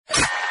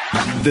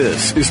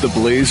This is the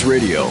Blaze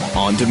Radio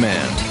on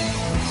demand.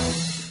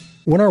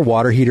 When our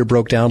water heater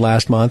broke down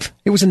last month,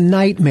 it was a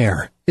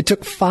nightmare. It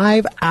took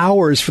 5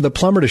 hours for the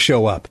plumber to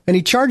show up, and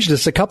he charged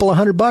us a couple of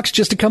 $100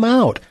 just to come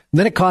out.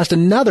 Then it cost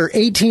another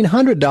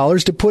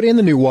 $1,800 to put in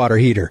the new water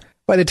heater.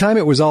 By the time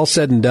it was all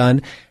said and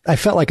done, I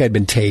felt like I'd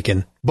been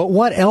taken. But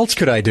what else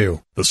could I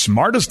do? The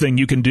smartest thing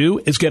you can do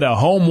is get a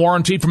home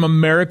warranty from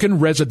American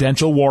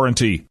Residential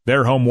Warranty.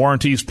 Their home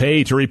warranties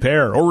pay to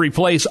repair or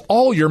replace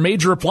all your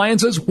major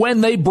appliances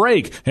when they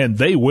break, and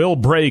they will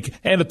break,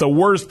 and at the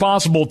worst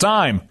possible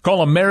time.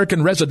 Call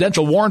American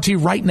Residential Warranty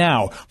right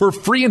now for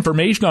free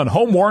information on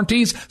home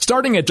warranties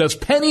starting at just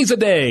pennies a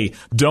day.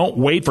 Don't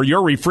wait for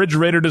your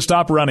refrigerator to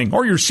stop running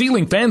or your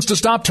ceiling fans to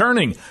stop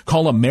turning.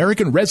 Call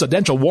American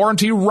Residential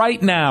Warranty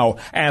right now.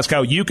 Ask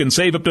how you can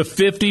save up to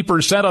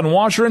 50% on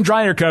washer and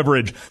dryer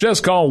coverage.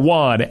 Just call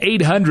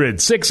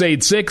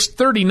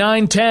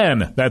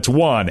 1-800-686-3910. That's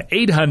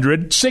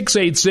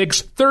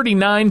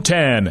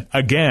 1-800-686-3910.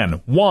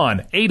 Again,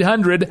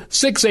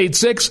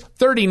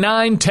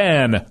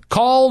 1-800-686-3910.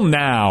 Call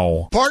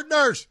now.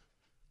 Partners,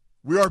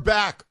 we are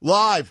back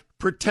live.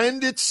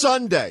 Pretend it's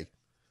Sunday.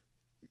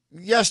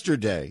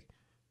 Yesterday,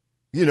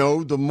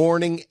 the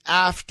morning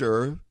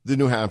after the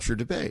New Hampshire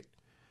debate.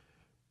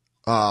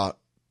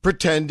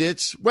 Pretend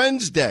it's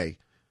Wednesday,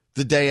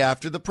 the day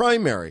after the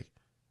primary.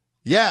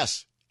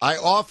 Yes, I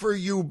offer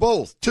you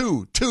both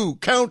two,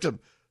 count them,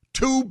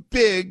 two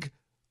big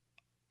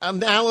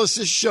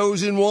analysis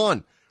shows in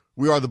one.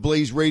 We are the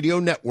Blaze Radio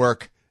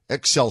Network,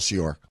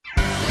 Excelsior.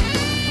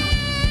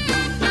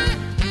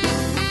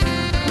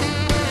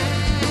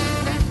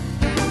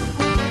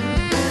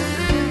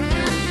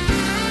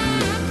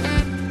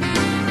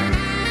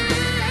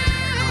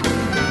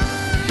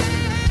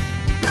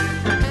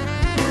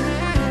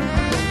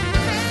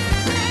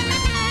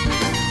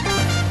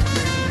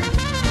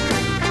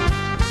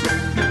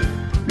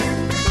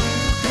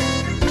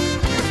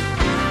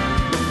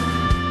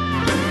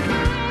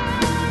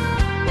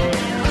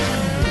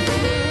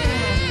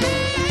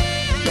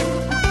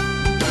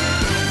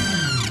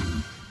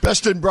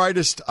 Best and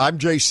brightest, I'm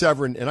Jay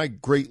Severin, and I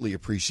greatly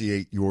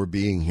appreciate your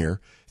being here.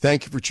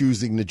 Thank you for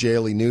choosing the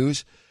Daily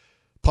News,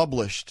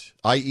 published,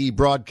 i.e.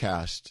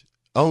 broadcast,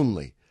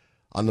 only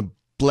on the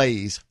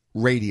Blaze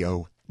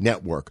Radio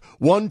Network.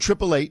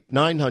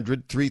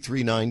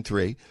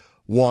 1-888-900-3393,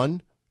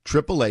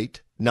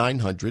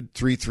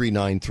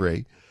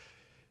 1-888-900-3393.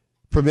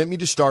 Permit me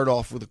to start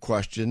off with a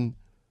question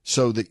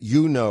so that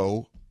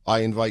I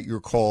invite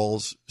your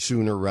calls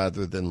sooner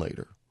rather than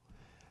later.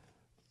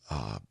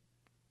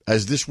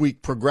 As this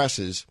week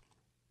progresses,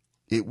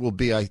 it will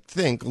be, I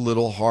think, a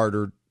little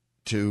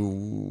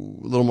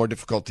more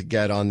difficult to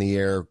get on the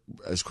air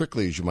as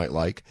quickly as you might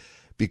like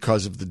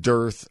because of the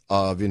dearth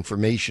of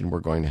information we're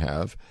going to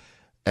have,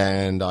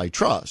 and I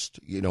trust,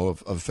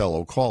 of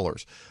fellow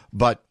callers.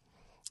 But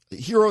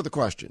here are the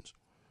questions.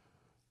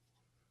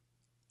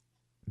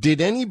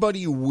 Did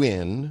anybody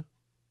win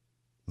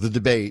the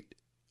debate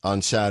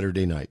on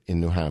Saturday night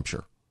in New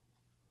Hampshire?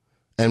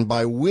 And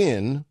by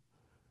win,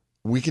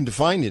 we can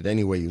define it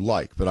any way you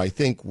like, but I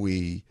think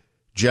we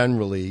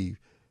generally,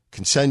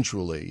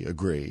 consensually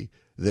agree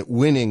that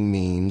winning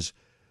means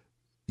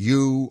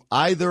you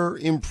either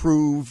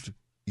improved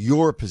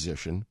your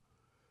position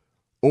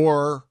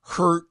or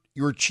hurt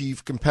your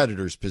chief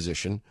competitor's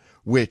position,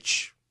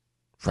 which,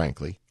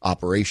 frankly,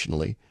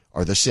 operationally,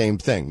 are the same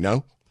thing,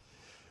 no?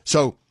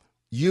 So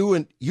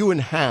you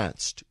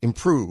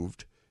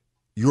improved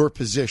your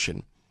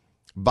position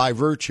by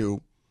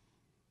virtue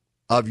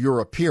of your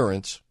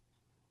appearance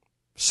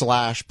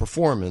 /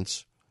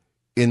 performance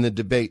in the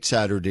debate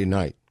Saturday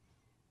night.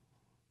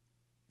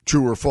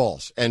 True or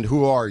false? And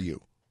who are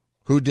you?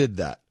 Who did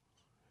that?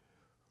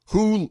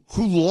 Who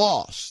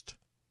lost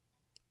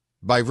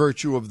by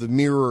virtue of the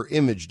mirror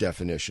image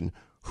definition?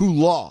 Who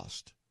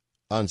lost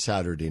on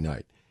Saturday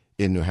night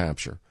in New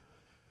Hampshire?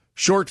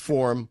 Short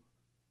form,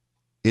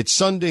 it's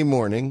Sunday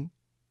morning,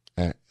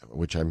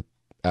 which I'm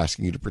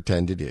asking you to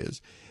pretend it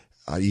is.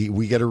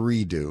 We get a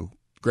redo,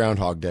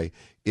 Groundhog Day.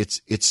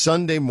 It's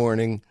Sunday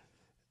morning.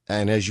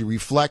 And as you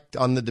reflect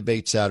on the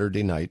debate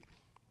Saturday night,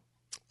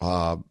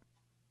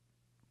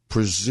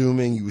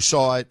 presuming you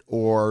saw it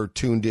or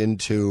tuned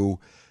into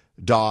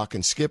Doc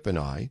and Skip and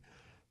I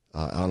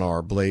on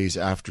our Blaze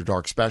After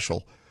Dark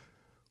special,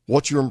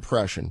 what's your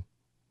impression?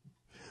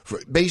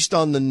 Based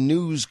on the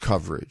news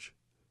coverage,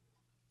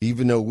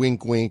 even though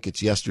wink, wink,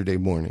 it's yesterday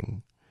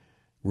morning,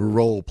 we're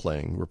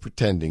role-playing, we're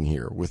pretending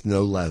here with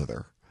no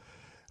leather.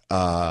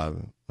 Let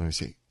me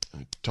see.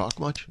 Talk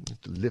much?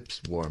 The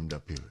lips warmed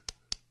up here.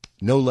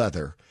 No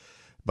leather,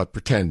 but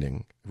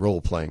pretending,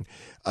 role-playing.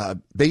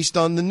 Based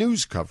on the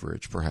news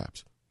coverage,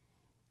 perhaps.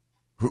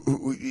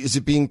 Is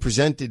it being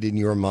presented in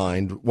your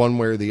mind, one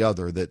way or the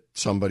other, that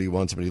somebody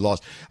won, somebody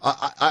lost?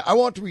 I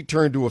want to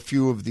return to a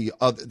few of the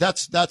other.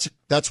 That's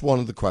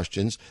one of the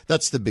questions.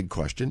 That's the big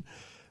question.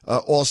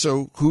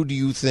 Also, who do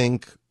you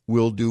think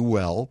will do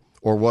well,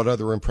 or what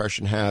other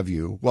impression have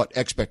you, what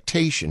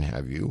expectation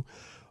have you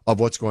of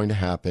what's going to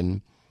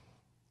happen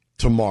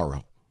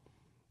tomorrow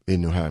in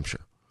New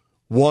Hampshire?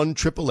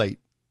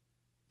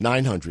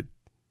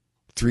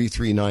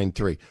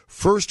 1-888-900-3393.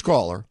 First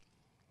caller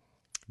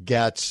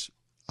gets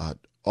an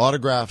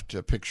autographed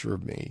picture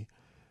of me.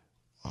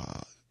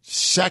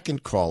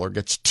 Second caller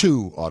gets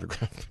 2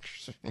 autographed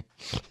pictures.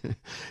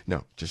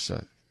 No, just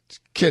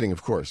kidding,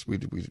 of course. We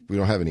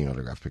don't have any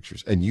autographed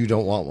pictures, and you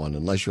don't want one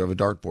unless you have a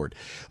dartboard.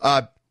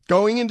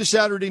 Going into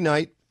Saturday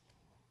night,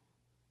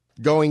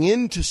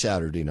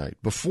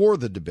 before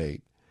the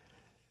debate,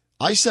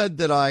 I said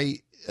that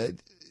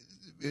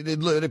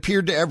it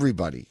appeared to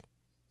everybody,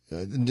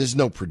 there's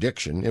no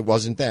prediction, it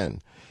wasn't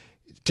then,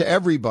 to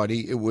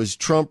everybody it was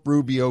Trump,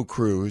 Rubio,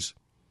 Cruz,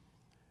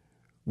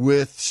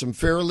 with some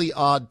fairly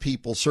odd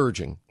people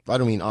surging. I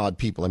don't mean odd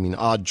people, I mean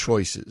odd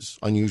choices,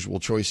 unusual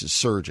choices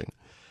surging.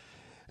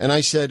 And I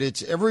said,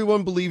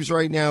 everyone believes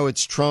right now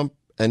it's Trump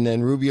and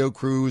then Rubio,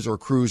 Cruz, or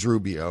Cruz,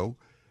 Rubio.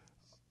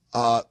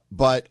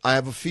 But I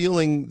have a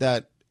feeling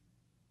that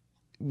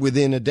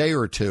within a day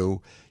or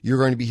two, you're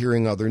going to be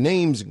hearing other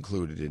names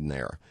included in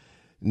there.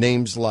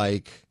 Names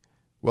like,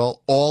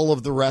 well, all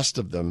of the rest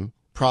of them,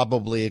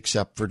 probably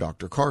except for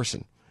Dr.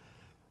 Carson.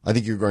 I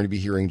think you're going to be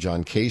hearing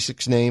John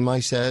Kasich's name, I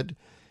said,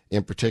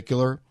 in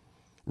particular.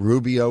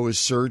 Rubio is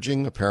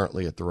surging,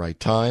 apparently at the right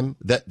time.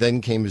 That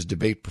then came his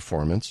debate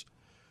performance.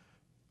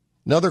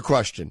 Another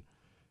question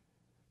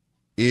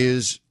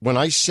is, when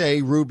I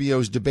say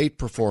Rubio's debate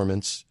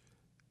performance,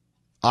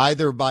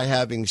 either by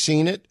having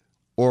seen it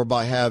or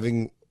by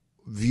having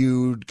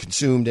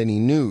consumed any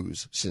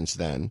news since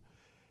then,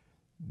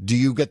 do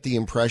you get the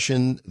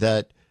impression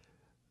that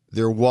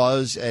there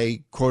was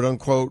a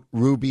quote-unquote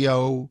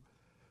Rubio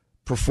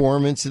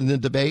performance in the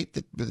debate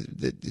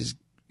that is,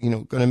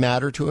 going to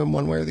matter to him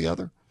one way or the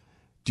other?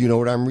 Do you know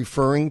what I'm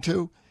referring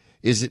to?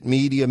 Is it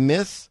media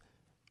myth,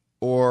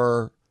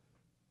 or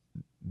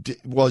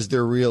was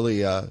there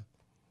really a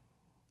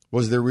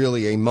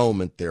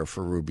moment there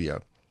for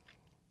Rubio?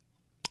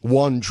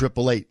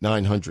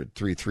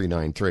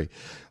 1-888-900-3393.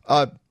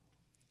 I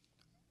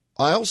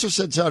also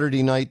said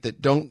Saturday night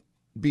that don't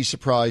be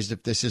surprised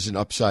if this is an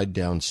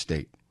upside-down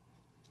state.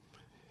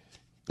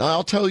 Now,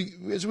 I'll tell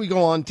you, as we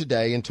go on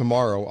today and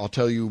tomorrow, I'll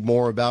tell you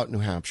more about New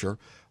Hampshire.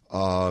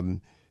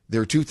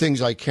 There are 2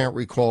 things I can't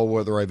recall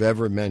whether I've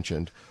ever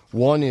mentioned.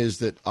 One is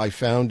that I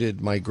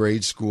founded my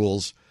grade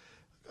school's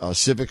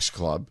civics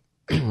club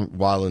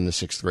while in the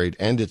 6th grade,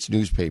 and its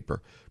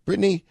newspaper.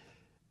 Brittany,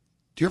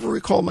 do you ever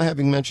recall my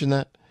having mentioned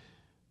that?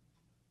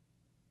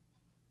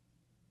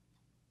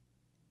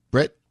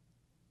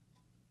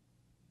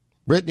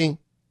 Brittany,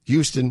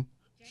 Houston.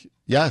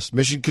 Yes,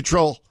 Mission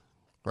Control.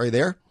 Are you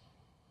there?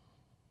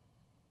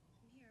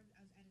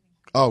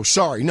 Oh,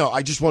 sorry. No,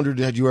 I just wondered,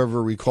 had you ever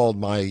recalled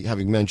my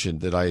having mentioned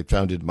that I had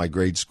founded my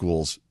grade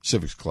school's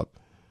civics club?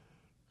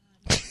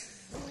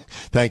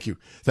 Thank you.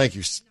 Thank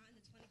you.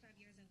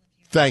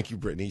 Thank you,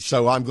 Brittany.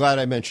 So I'm glad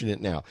I mentioned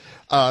it now.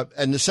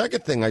 And the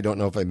second thing I don't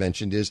know if I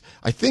mentioned is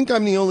I think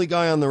I'm the only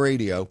guy on the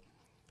radio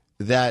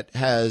that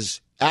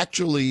has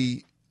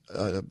actually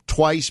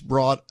twice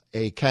brought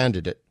a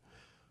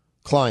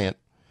client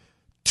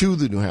to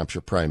the New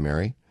Hampshire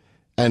primary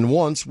and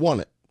once won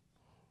it.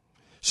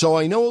 So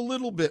I know a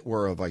little bit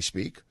whereof I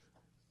speak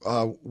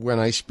when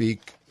I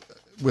speak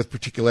with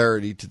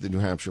particularity to the New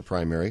Hampshire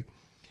primary.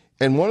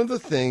 And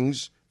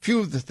few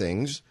of the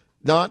things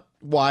not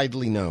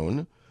widely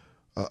known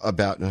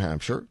about New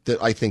Hampshire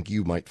that I think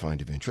you might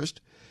find of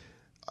interest.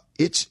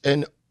 It's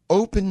an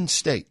open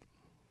state.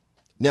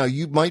 Now,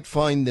 you might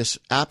find this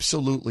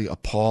absolutely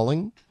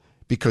appalling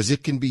because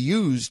it can be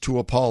used to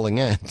appalling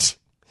ends.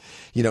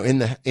 In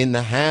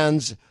the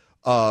hands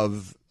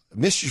of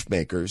mischief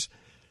makers,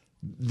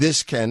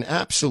 this can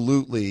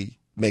absolutely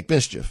make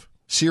mischief,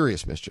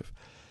 serious mischief.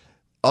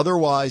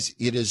 Otherwise,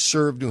 it has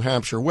served New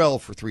Hampshire well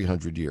for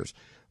 300 years.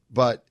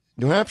 But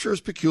New Hampshire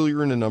is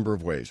peculiar in a number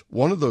of ways.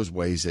 One of those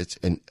ways, it's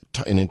an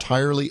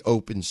entirely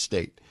open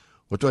state.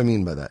 What do I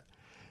mean by that?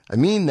 I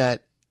mean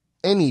that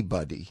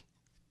anybody,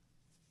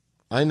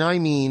 and I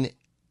mean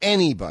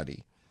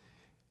anybody,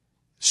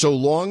 so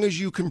long as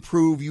you can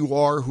prove you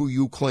are who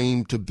you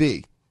claim to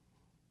be.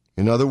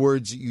 In other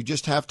words, you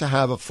just have to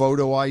have a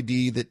photo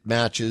ID that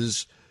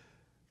matches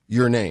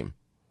your name.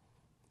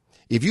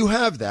 If you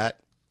have that,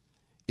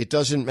 it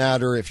doesn't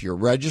matter if you're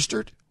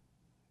registered.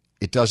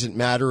 It doesn't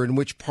matter in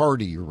which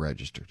party you're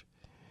registered.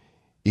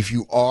 If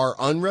you are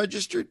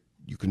unregistered,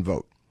 you can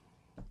vote.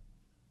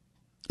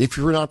 If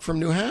you're not from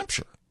New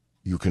Hampshire,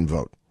 you can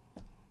vote.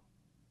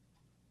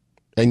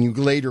 And you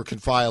later can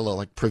file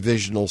a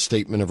provisional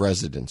statement of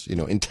residence,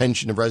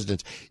 intention of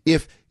residence.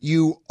 If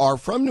you are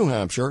from New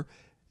Hampshire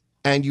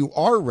and you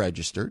are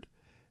registered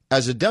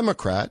as a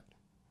Democrat,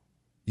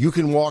 you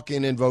can walk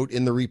in and vote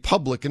in the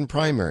Republican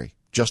primary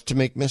just to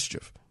make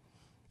mischief.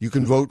 You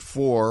can vote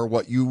for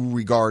what you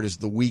regard as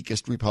the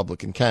weakest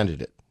Republican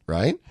candidate,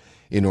 right,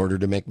 in order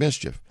to make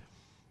mischief.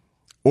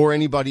 Or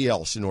anybody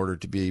else in order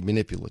to be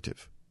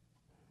manipulative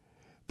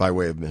by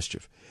way of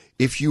mischief.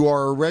 If you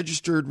are a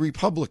registered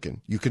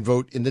Republican, you can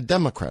vote in the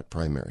Democrat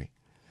primary.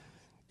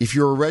 If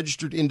you're a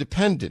registered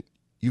independent,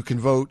 you can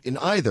vote in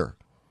either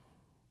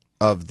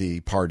of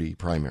the party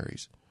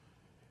primaries.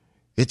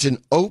 It's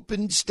an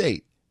open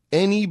state.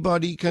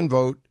 Anybody can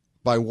vote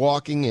by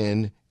walking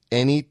in.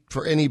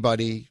 For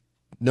anybody.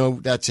 No,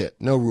 that's it.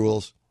 No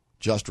rules.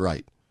 Just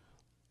right.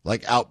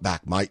 Like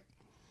Outback, Mike.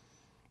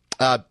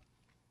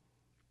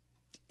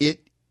 It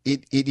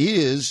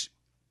is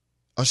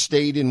a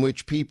state in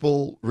which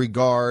people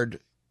regard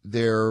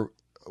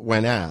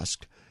when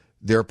asked,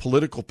 their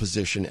political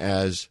position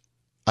as,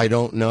 I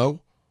don't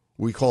know.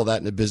 We call that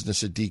in the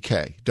business a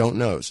DK, don't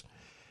knows.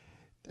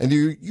 And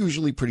they're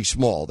usually pretty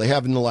small. They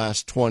have in the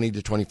last 20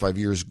 to 25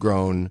 years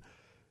grown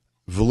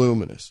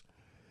voluminous.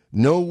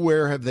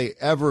 Nowhere have they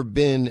ever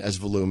been as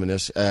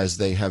voluminous as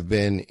they have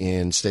been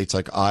in states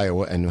like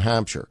Iowa and New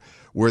Hampshire,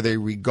 where they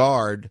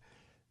regard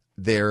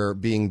their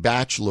being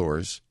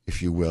bachelors,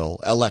 if you will,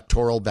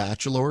 electoral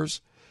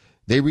bachelors.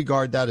 They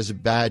regard that as a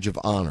badge of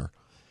honor.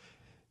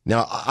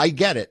 Now, I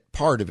get it,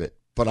 part of it,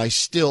 but I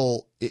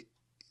still,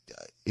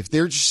 if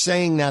they're just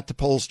saying that to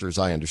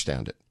pollsters, I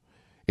understand it,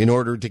 in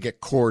order to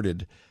get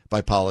courted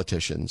by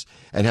politicians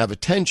and have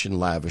attention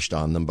lavished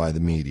on them by the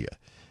media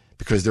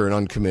because they're an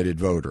uncommitted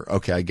voter.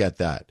 Okay, I get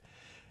that.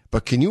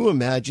 But can you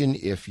imagine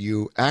if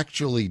you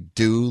actually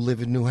do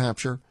live in New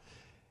Hampshire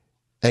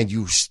and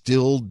you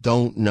still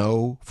don't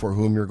know for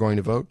whom you're going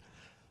to vote?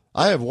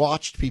 I have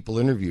watched people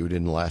interviewed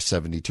in the last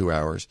 72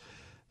 hours,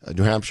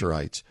 New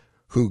Hampshireites,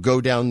 who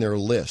go down their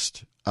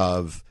list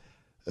of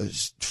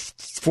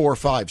 4,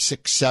 5,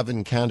 6,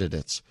 7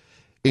 candidates,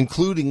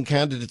 including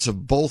candidates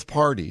of both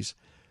parties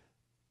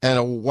and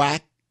a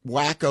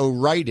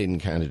wacko write-in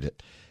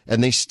candidate,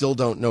 and they still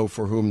don't know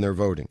for whom they're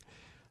voting.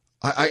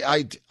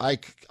 I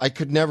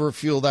could never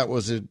feel that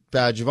was a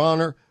badge of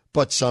honor,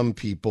 but some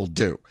people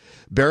do.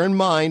 Bear in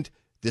mind,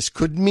 this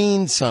could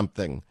mean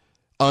something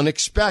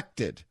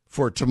unexpected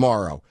for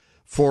tomorrow.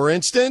 For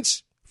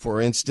instance,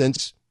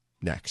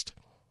 next.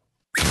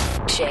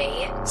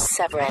 Jay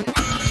Severin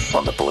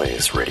On the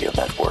Blaze Radio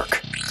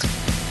Network.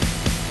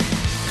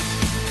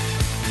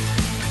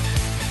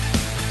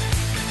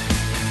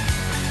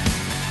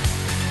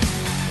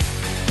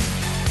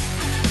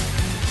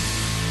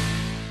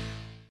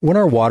 When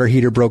our water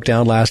heater broke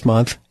down last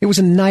month, it was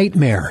a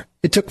nightmare.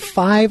 It took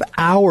 5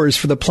 hours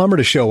for the plumber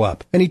to show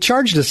up, and he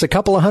charged us a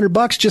couple of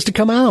 $100 just to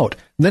come out.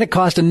 Then it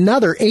cost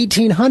another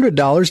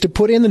 $1,800 to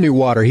put in the new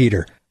water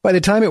heater. By the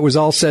time it was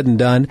all said and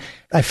done,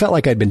 I felt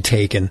like I'd been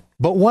taken.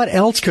 But what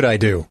else could I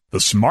do?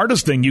 The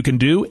smartest thing you can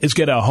do is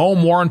get a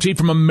home warranty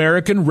from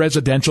American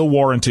Residential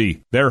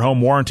Warranty. Their home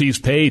warranties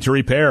pay to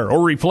repair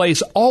or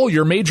replace all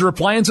your major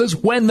appliances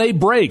when they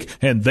break,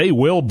 and they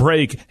will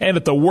break, and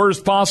at the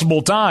worst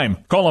possible time.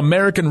 Call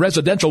American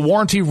Residential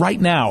Warranty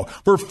right now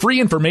for free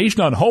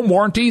information on home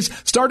warranties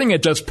starting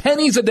at just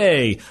pennies a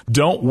day.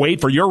 Don't wait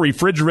for your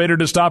refrigerator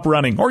to stop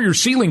running or your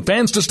ceiling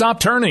fans to stop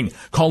turning.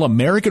 Call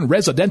American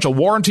Residential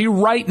Warranty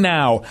right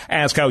now.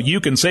 Ask how you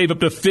can save up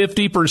to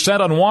 50%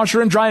 on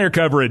washer and dryer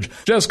coverage.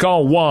 Just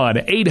call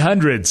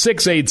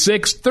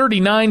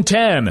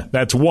 1-800-686-3910.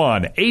 That's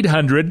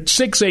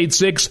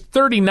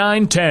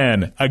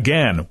 1-800-686-3910.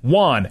 Again,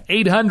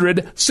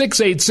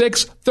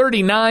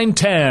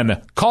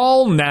 1-800-686-3910.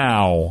 Call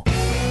now.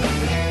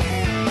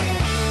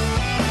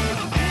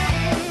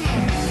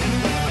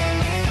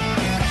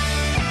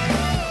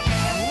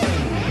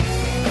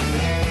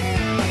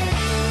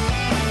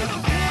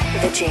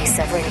 The Jay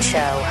Severin Show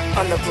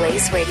on the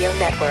Blaze Radio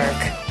Network.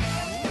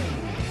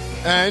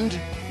 And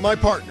my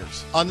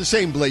partners on the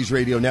same Blaze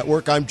Radio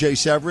Network. I'm Jay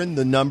Severin,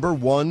 the number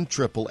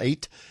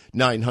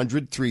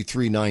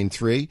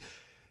 1-888-900-3393.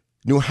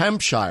 New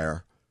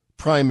Hampshire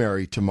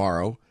primary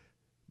tomorrow.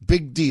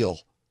 Big deal.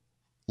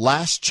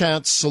 Last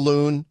chance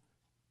saloon.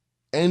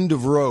 End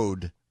of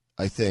road,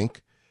 I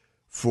think,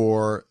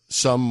 for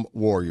some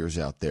warriors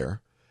out there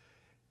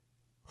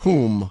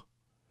whom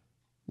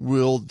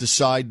will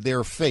decide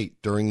their fate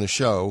during the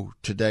show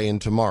today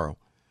and tomorrow.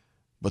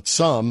 But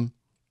some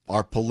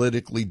are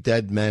politically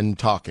dead men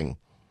talking.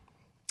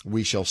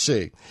 We shall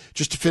see.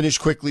 Just to finish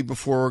quickly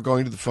before we're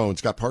going to the phones,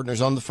 got partners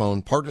on the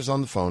phone.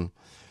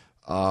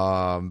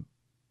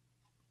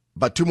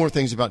 But two more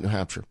things about New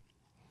Hampshire.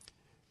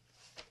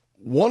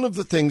 One of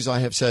the things I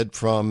have said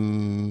for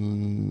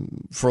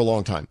a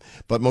long time,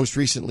 but most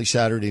recently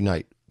Saturday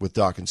night with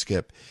Doc and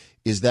Skip,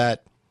 is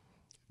that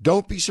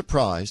don't be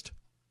surprised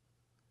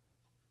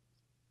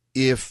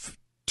if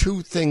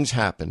two things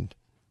happened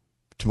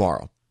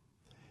tomorrow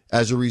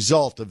as a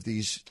result of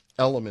these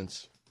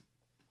elements.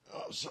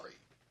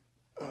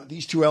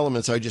 These two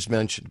elements I just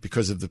mentioned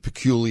because of the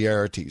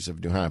peculiarities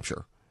of New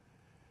Hampshire.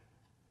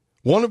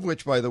 One of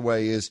which, by the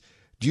way, is,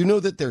 do you know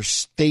that their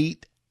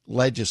state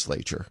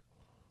legislature,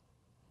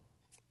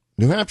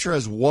 New Hampshire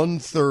has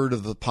 1/3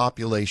 of the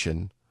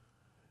population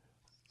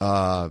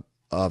of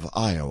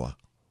Iowa.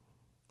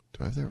 Do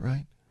I have that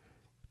right?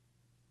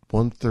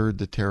 1/3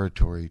 the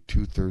territory,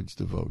 2/3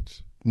 the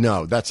votes.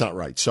 No, that's not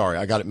right. Sorry,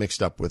 I got it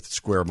mixed up with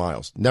square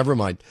miles. Never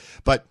mind.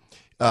 But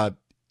the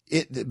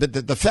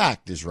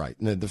fact is right.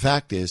 The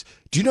fact is,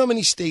 do you know how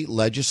many state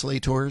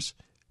legislators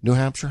New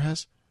Hampshire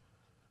has?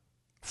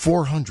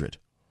 400.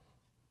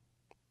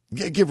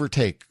 Give or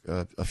take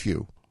a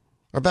few.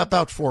 Or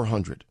about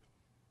 400.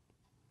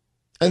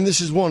 And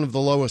this is one of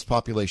the lowest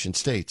population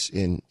states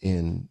in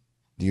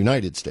the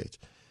United States.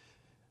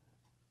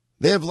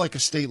 They have like a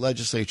state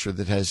legislature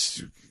that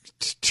has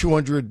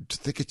 200, I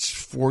think it's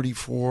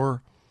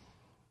 44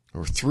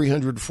 or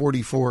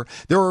 344.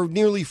 There are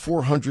nearly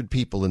 400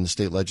 people in the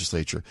state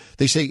legislature.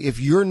 They say if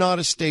you're not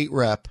a state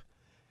rep,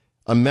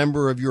 a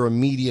member of your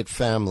immediate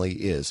family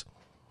is.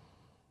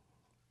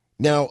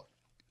 Now,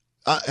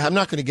 I'm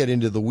not going to get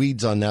into the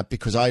weeds on that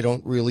because I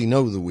don't really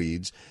know the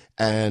weeds,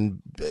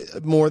 and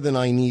more than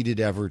I needed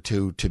ever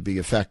to be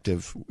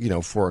effective,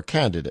 for a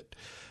candidate.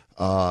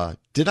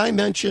 Did I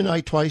mention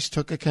I twice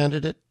took a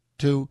candidate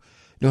to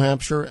New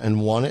Hampshire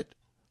and won it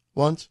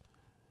once?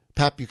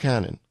 Pat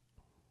Buchanan.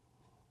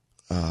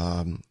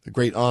 The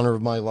great honor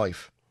of my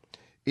life.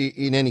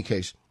 In any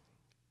case,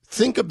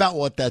 think about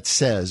what that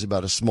says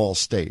about a small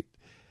state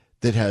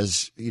that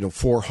has,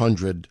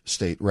 400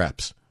 state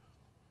reps.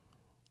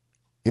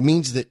 It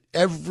means that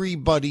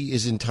everybody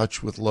is in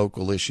touch with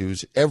local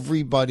issues.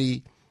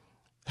 Everybody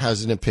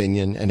has an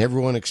opinion, and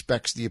everyone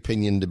expects the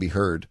opinion to be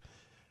heard.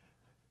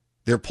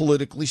 They're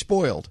politically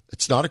spoiled.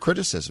 It's not a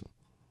criticism,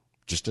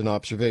 just an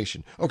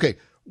observation. Okay,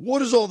 what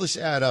does all this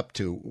add up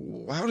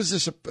to? How does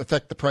this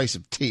affect the price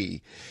of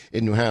tea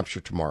in New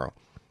Hampshire tomorrow?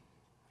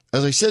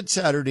 As I said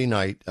Saturday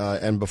night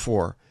and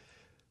before,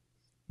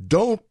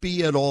 don't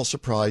be at all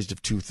surprised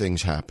if two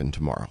things happen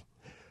tomorrow.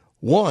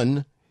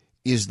 One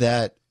is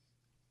that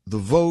the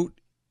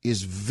vote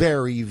is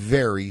very,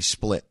 very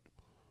split.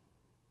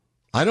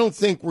 I don't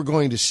think we're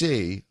going to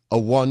see a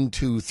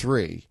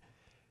 1-2-3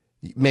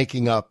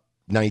 making up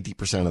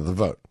 90% of the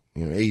vote,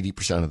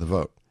 80% of the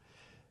vote.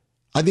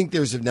 I think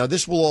now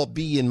this will all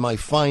be in my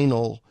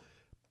final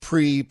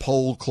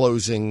pre-poll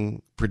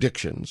closing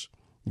predictions,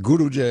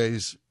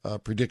 Gurujay's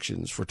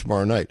predictions for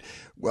tomorrow night,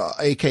 well,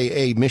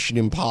 a.k.a. Mission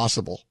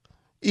Impossible.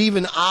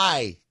 Even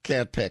I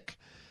can't pick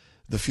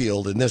the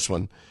field in this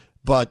one,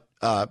 but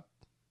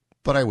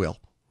I will.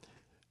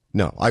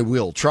 No, I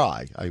will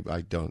try.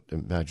 I don't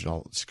imagine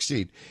I'll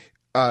succeed.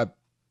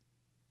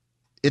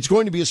 It's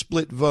going to be a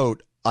split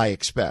vote, I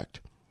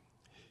expect.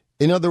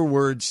 In other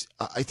words,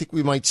 I think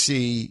we might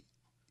see,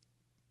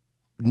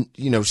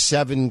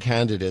 7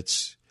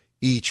 candidates,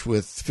 each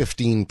with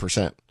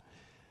 15%,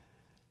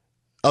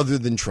 other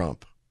than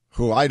Trump,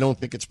 who I don't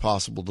think it's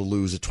possible to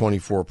lose a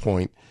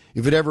 24-point.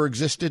 If it ever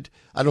existed,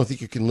 I don't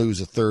think you can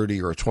lose a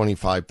 30 or a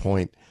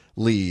 25-point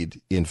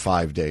lead in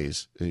 5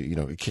 days.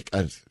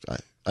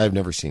 I've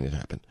never seen it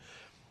happen.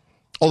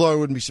 Although I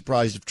wouldn't be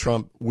surprised if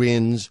Trump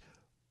wins,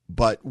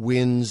 but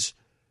wins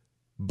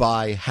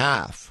by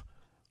half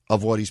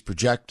of what he's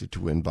projected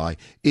to win by,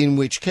 in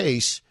which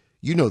case,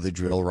 you know the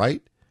drill,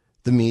 right?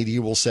 The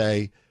media will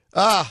say,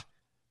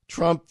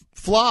 Trump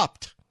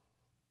flopped,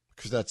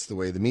 because that's the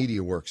way the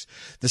media works.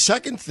 The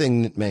second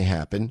thing that may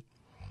happen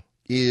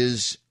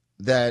is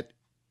that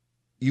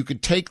you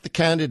could take the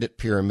candidate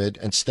pyramid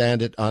and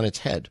stand it on its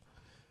head.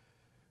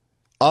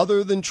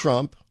 Other than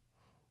Trump,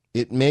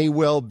 it may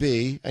well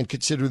be, and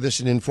consider this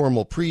an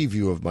informal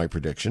preview of my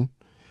prediction,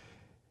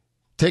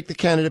 take the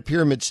candidate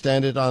pyramid,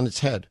 stand it on its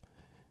head.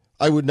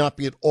 I would not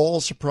be at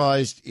all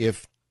surprised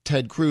if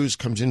Ted Cruz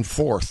comes in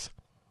 4th,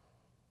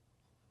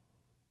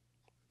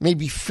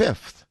 maybe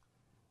 5th.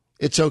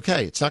 It's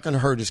okay. It's not going to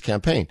hurt his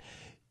campaign.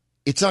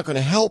 It's not going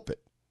to help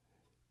it,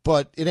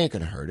 but it ain't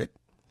going to hurt it,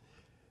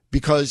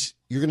 because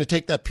you're going to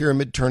take that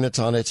pyramid, turn it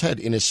on its head.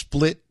 In a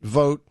split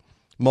vote,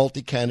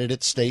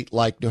 multi-candidate state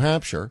like New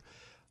Hampshire,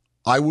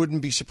 I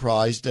wouldn't be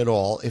surprised at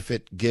all if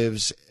it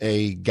gives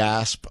a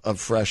gasp of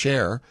fresh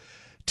air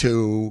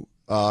to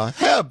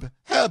Hebb,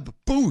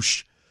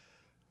 Bush,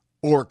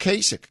 or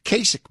Kasich.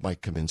 Kasich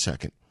might come in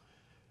second.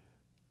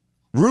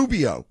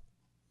 Rubio,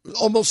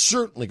 almost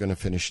certainly going to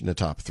finish in the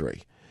top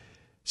 3.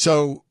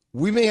 So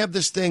we may have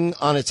this thing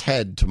on its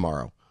head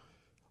tomorrow.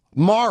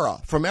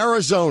 Mara from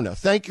Arizona,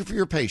 thank you for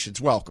your patience.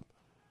 Welcome.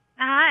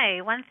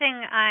 Hi. One thing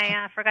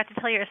I forgot to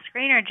tell your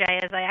screener,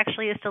 Jay, is I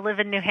actually used to live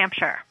in New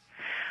Hampshire.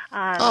 So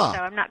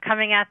I'm not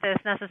coming at this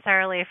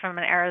necessarily from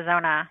an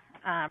Arizona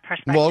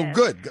perspective. Well,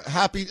 good.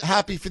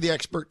 Happy for the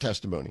expert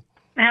testimony.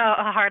 No,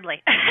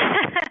 hardly.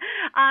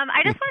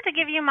 I just wanted to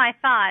give you my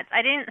thoughts.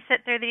 I didn't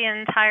sit through the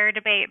entire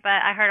debate,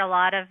 but I heard a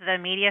lot of the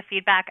media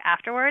feedback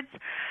afterwards.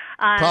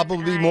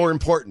 Probably more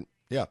important.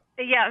 Yeah.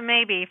 Yeah,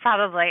 maybe,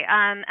 probably.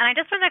 And I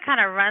just want to kind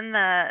of run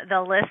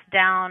the list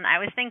down. I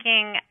was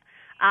thinking,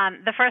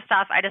 the first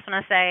off, I just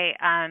want to say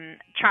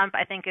Trump,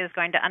 I think, is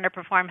going to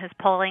underperform his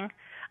polling.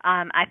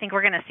 I think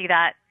we're going to see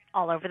that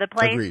all over the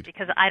place. Agreed.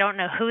 Because I don't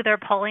know who they're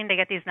polling to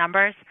get these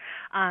numbers.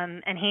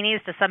 And he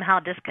needs to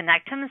somehow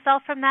disconnect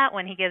himself from that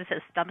when he gives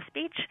his stump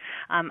speech.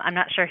 I'm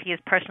not sure he is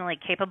personally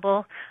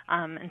capable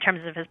in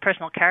terms of his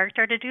personal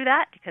character to do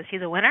that because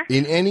he's a winner.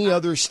 In any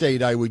other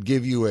state, I would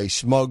give you a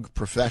smug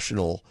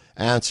professional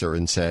answer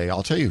and say,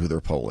 I'll tell you who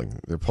they're polling.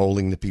 They're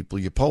polling the people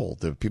you poll.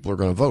 The people are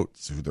going to vote.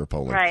 That's who they're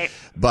polling. Right.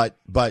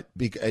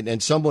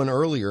 And someone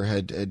earlier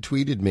had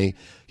tweeted me,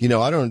 I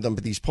don't know,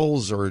 but these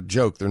polls are a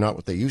joke. They're not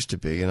what they used to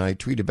be. And I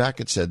tweeted back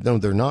and said, no,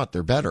 they're not.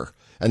 They're better.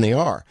 And they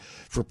are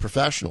for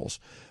professionals.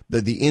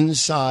 the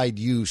inside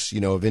use,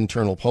 of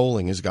internal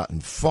polling has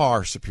gotten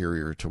far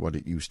superior to what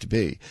it used to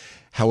be.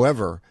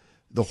 However,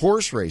 the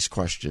horse race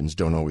questions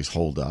don't always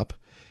hold up,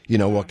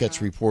 what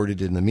gets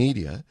reported in the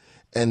media.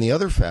 And the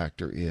other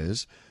factor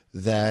is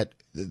that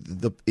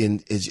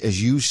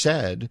as you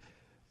said,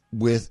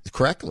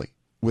 correctly,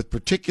 with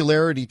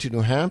particularity to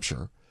New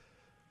Hampshire,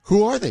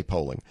 who are they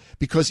polling?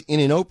 Because in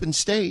an open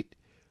state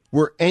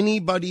where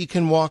anybody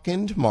can walk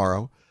in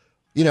tomorrow,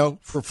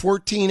 for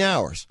 14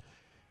 hours,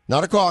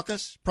 not a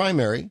caucus,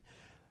 primary,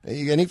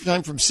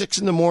 anytime from 6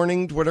 in the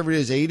morning to whatever it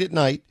is, 8 at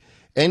night,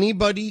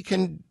 anybody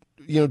can,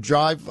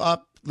 drive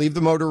up, leave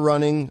the motor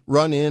running,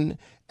 run in,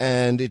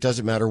 and it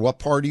doesn't matter what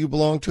party you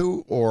belong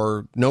to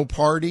or no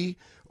party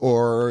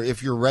or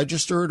if you're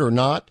registered or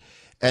not.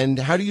 And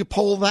how do you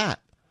poll that?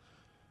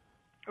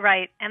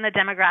 Right. And the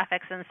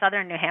demographics in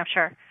southern New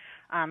Hampshire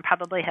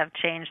probably have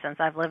changed since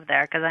I've lived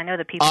there, because I know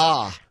the people.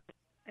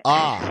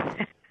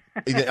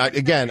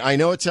 Again, I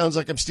know it sounds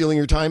like I'm stealing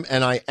your time,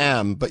 and I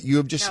am, but you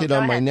have just hit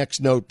on my next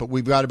note, but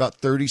we've got about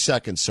 30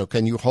 seconds. So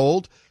can you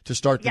hold to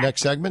start the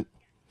next segment?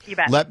 You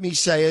bet. Let me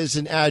say as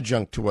an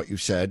adjunct to what you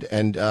said,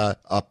 and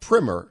a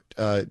primer,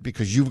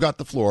 because you've got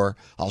the floor,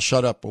 I'll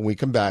shut up when we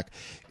come back,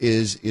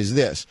 is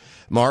this.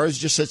 Mara's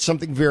just said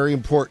something very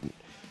important.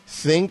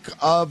 Think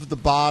of the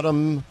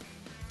bottom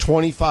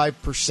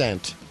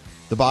 25%,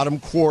 the bottom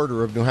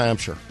quarter of New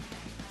Hampshire.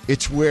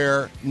 It's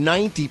where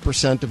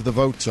 90% of the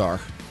votes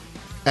are.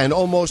 And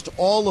almost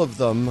all of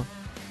them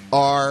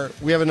are,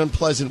 we have an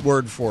unpleasant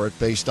word for it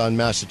based on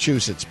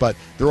Massachusetts, but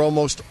they're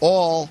almost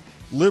all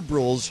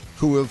liberals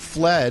who have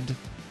fled,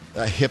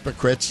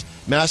 hypocrites,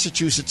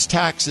 Massachusetts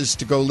taxes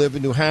to go live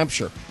in New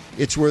Hampshire.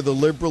 It's where the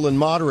liberal and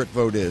moderate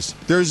vote is.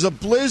 There's a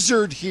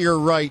blizzard here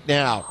right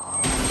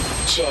now.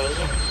 Jay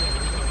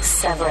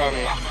Severin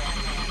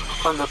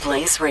on the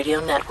Blaze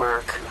Radio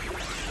Network.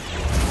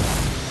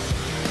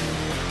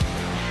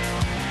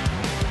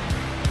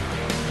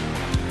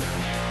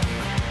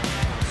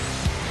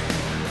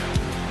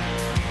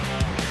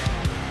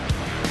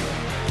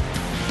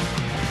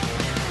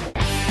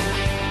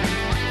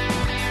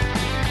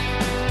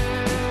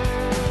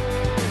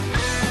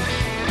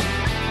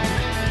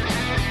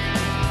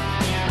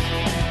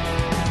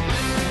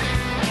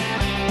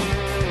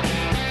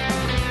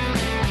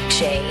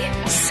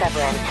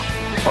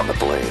 On the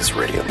Blaze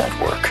Radio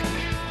Network.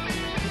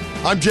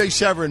 I'm Jay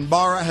Severin.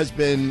 Mara has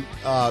been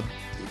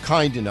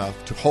kind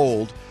enough to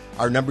hold.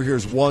 Our number here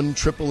is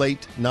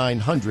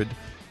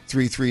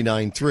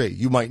 1-888-900-3393.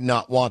 You might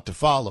not want to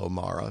follow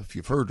Mara if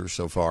you've heard her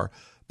so far,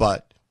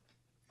 but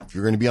if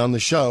you're going to be on the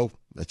show,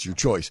 that's your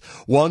choice.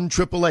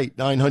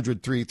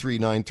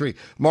 1-888-900-3393.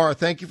 Mara,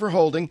 thank you for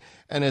holding.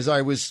 And as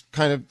I was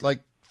kind of like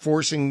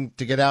forcing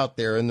to get out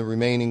there in the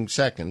remaining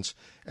seconds,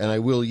 and I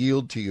will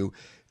yield to you,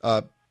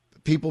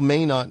 people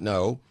may not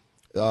know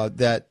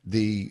that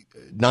the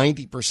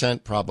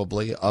 90%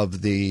 probably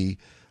of the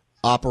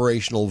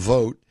operational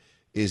vote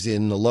is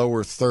in the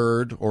lower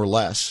third or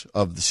less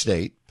of the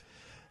state.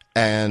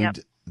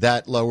 And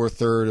that lower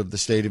third of the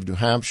state of New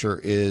Hampshire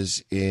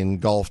is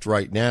engulfed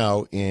right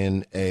now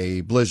in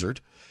a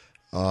blizzard.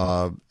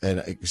 And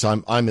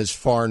so I'm as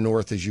far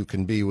north as you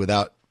can be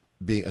without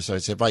being, so I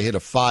say if I hit a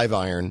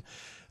 5-iron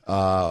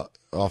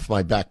off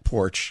my back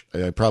porch,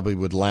 I probably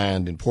would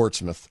land in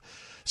Portsmouth.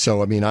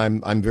 So, I mean,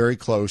 I'm very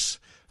close.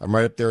 I'm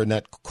right up there in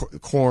that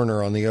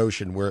corner on the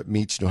ocean where it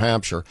meets New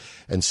Hampshire.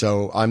 And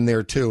so I'm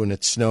there, too, and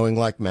it's snowing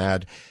like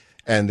mad.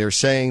 And they're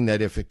saying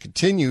that if it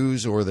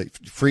continues or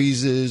it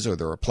freezes or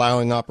there are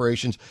plowing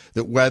operations,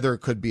 that weather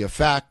could be a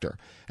factor.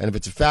 And if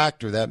it's a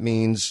factor, that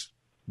means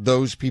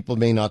those people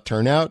may not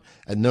turn out,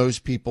 and those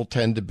people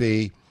tend to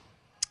be,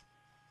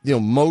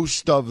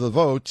 most of the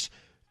votes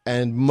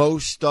and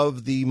most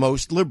of the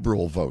most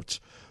liberal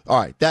votes. All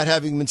right, that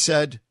having been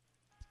said,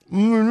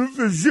 go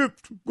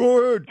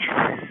ahead.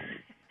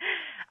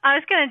 I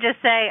was going to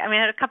just say, I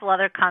had a couple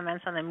other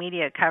comments on the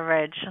media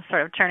coverage,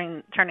 sort of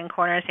turning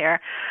corners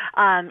here.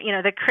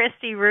 The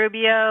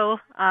Christie-Rubio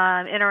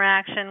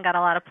interaction got a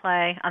lot of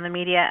play on the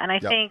media, and I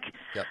think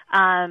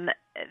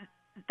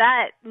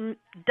that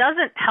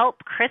doesn't help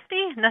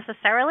Christie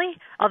necessarily,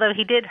 although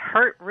he did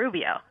hurt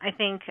Rubio. I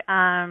think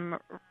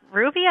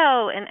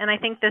Rubio, and I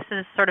think this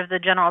is sort of the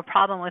general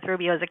problem with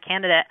Rubio as a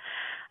candidate,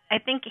 I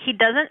think he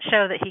doesn't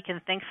show that he can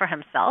think for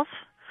himself,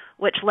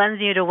 which lends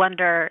you to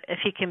wonder if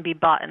he can be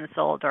bought and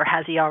sold, or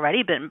has he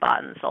already been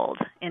bought and sold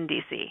in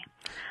D.C.?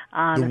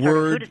 The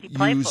word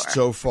used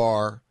so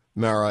far,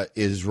 Mara,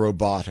 is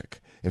robotic.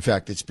 In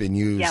fact, it's been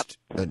used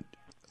an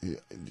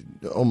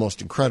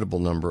almost incredible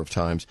number of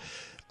times.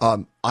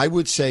 I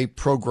would say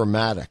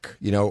programmatic,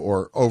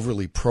 or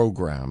overly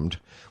programmed,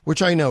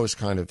 which I know is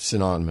kind of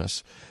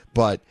synonymous,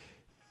 but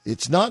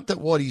it's not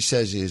that what he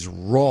says is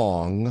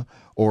wrong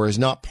or is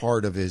not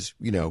part of his,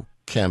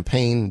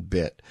 campaign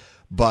bit,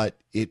 but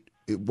it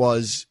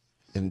was,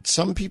 and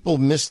some people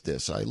missed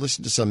this. I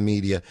listened to some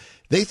media.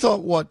 They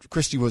thought what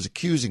Christie was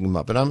accusing him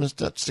of, and I'm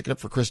not sticking up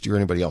for Christie or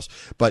anybody else,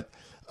 but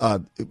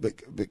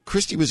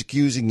Christie was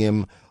accusing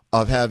him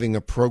of having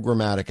a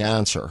programmatic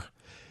answer.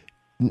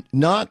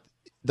 Not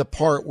the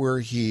part where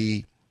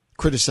he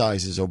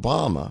criticizes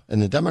Obama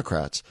and the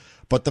Democrats,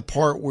 but the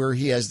part where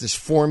he has this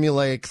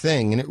formulaic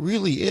thing, and it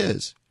really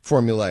is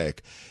formulaic.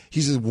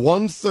 He says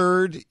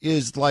 1/3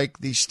 is like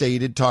the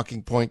stated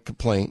talking point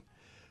complaint,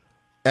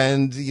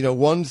 and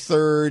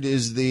 1/3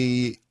 is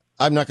the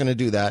I'm not going to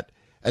do that,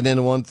 and then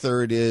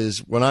 1/3 is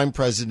when I'm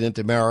president,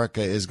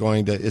 America is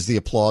the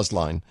applause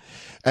line.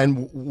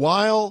 And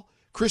while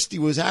Christie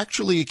was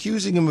actually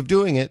accusing him of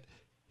doing it,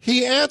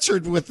 he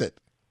answered with it.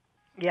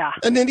 Yeah.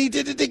 And then he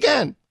did it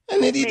again.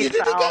 And then he did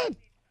it again.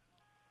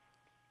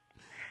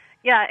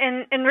 Yeah,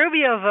 in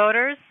Rubio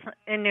voters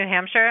in New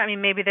Hampshire, I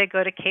mean, maybe they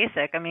go to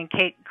Kasich. I mean,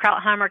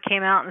 Krautheimer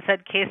came out and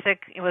said Kasich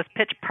was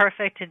pitch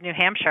perfect in New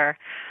Hampshire.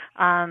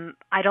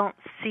 I don't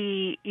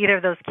see either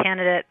of those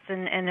candidates,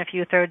 and if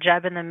you throw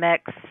Jeb in the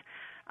mix,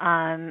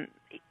 outperforming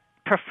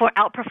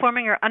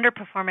or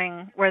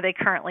underperforming where they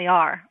currently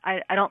are.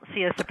 I don't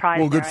see a surprise.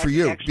 Well, good there. for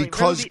you,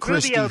 because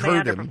Christie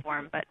hurt him.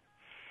 But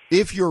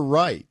if you're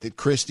right that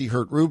Christie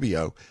hurt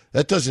Rubio,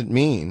 that doesn't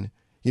mean,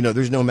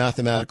 there's no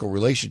mathematical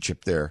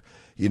relationship there.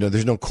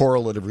 There's no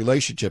correlative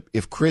relationship.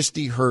 If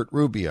Christie hurt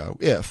Rubio,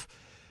 if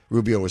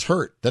Rubio was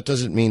hurt, that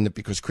doesn't mean that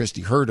because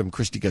Christie hurt him,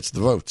 Christie gets the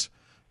votes.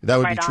 That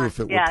would be true if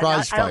it were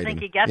prize fighting. I don't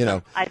think he gets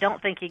them. I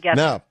don't think he gets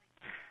them.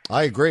 No,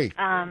 I agree.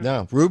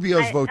 No,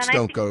 Rubio's votes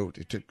don't go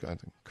to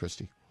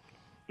Christie.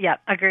 Yeah,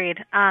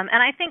 agreed. And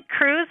I think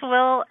Cruz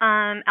will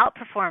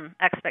outperform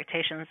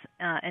expectations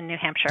in New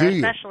Hampshire,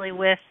 especially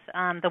with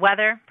the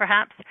weather,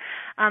 perhaps.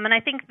 And I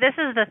think this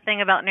is the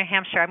thing about New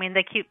Hampshire. I mean,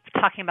 they keep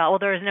talking about,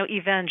 there is no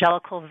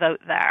evangelical vote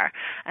there.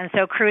 And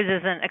so Cruz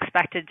isn't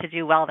expected to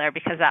do well there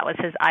because that was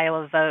his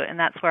Iowa vote, and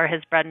that's where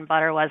his bread and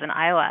butter was in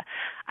Iowa.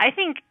 I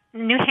think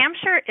New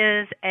Hampshire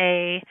is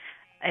a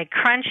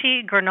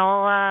crunchy,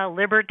 granola,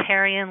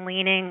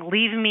 libertarian-leaning,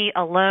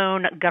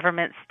 leave-me-alone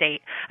government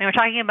state. I mean, we're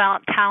talking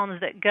about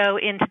towns that go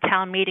into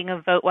town meeting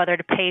and vote whether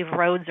to pave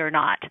roads or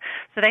not.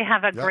 So they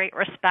have a great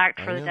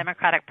respect for the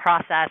democratic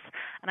process.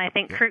 And I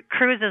think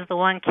Cruz is the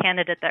one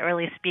candidate that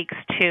really speaks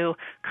to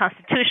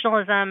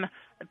constitutionalism,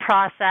 the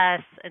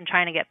process, and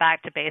trying to get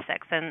back to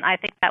basics. And I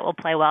think that will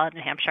play well in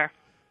New Hampshire.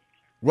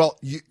 Well,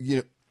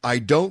 I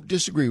don't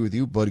disagree with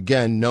you, but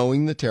again,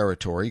 knowing the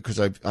territory, because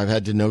I've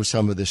had to know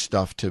some of this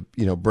stuff to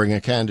bring a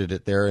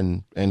candidate there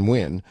and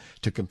win,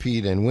 to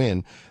compete and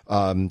win.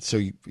 So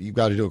you've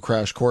got to do a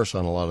crash course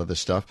on a lot of this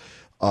stuff.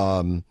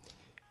 I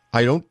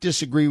don't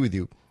disagree with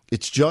you.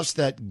 It's just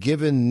that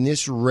given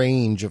this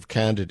range of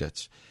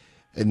candidates,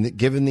 and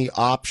given the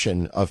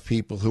option of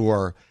people who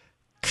are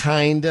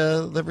kind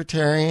of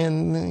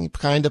libertarian,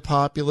 kind of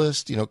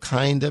populist,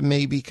 kind of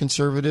maybe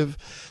conservative,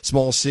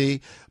 small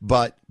c,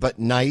 but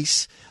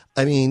nice.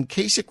 I mean,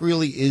 Kasich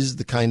really is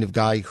the kind of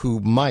guy who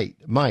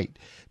might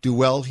do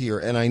well here.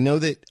 And I know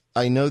that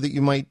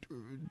you might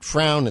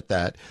frown at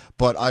that,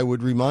 but I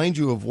would remind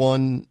you of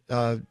one,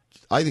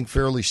 I think,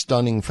 fairly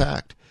stunning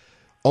fact.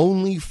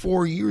 Only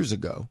 4 years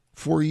ago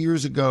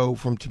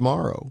from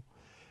tomorrow,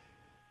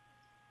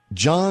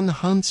 John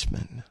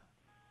Huntsman,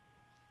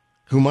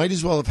 who might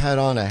as well have had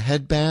on a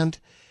headband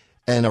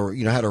and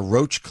had a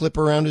roach clip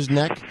around his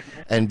neck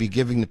and be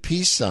giving the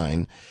peace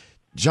sign,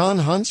 John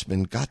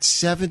Huntsman got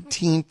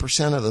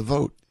 17% of the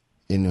vote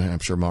in New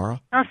Hampshire,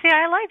 Mara. Oh, see,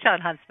 I like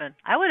John Huntsman.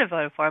 I would have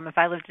voted for him if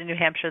I lived in New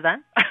Hampshire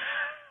then.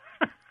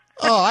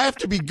 Oh, I have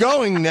to be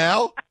going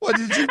now. What,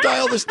 did you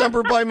dial this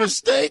number by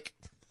mistake?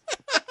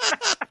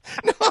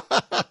 No.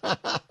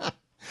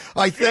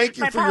 I thank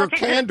you for your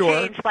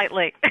candor.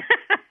 Slightly.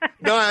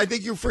 No, I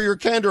thank you for your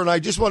candor, and I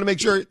just want to make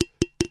sure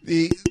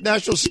the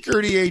National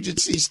Security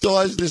Agency still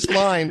has this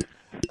line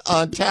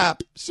on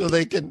tap so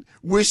they can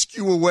whisk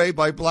you away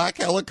by black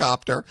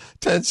helicopter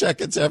 10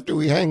 seconds after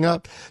we hang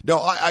up. No,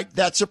 I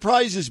that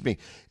surprises me.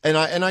 And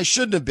I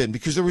shouldn't have been,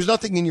 because there was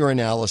nothing in your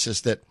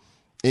analysis that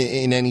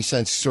in any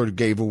sense sort of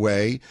gave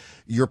away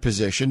your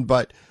position.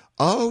 But,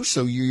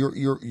 so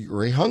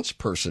you're a Hunts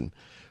person.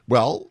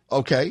 Well,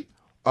 okay.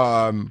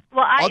 I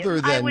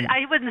wouldn't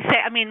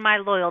say, I mean, my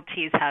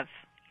loyalties have,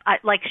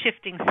 like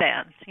shifting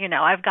sands.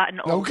 I've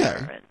gotten older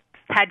and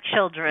had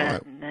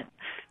children and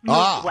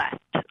moved west.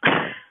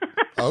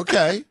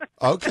 Okay.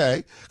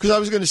 Because I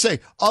was going to say,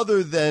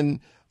 other than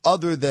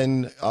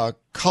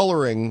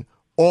coloring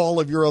all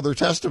of your other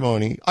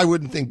testimony, I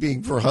wouldn't think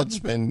being for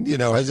Huntsman,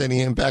 has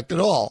any impact at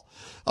all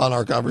on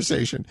our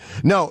conversation.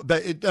 No,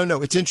 but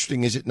it's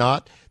interesting, is it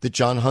not, that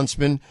John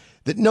Huntsman,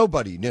 that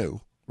nobody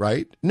knew,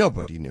 right?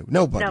 Nobody knew.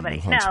 Nobody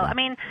knew Huntsman. No, I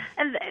mean,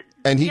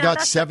 and he got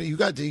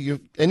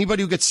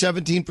anybody who gets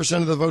 17%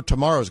 of the vote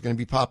tomorrow is going to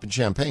be popping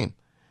champagne.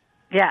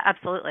 Yeah,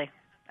 absolutely.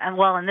 And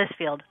in this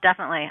field,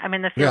 definitely. I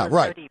mean, the field is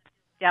so deep.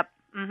 Yep.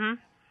 Mm-hmm.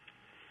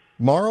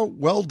 Mara,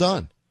 well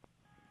done.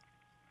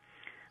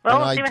 Well,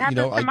 we'll see what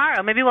happens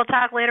tomorrow. Maybe we'll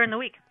talk later in the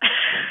week.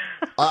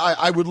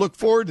 I would look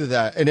forward to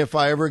that. And if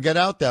I ever get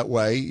out that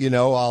way,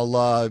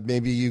 I'll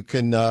maybe you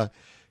can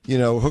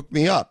hook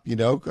me up.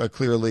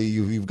 Clearly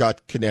you've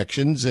got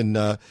connections, and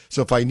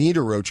so if I need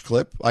a roach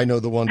clip, I know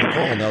the one to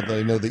call now that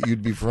I know that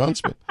you'd be for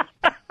Huntsman.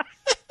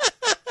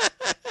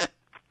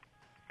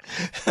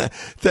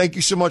 Thank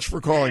you so much for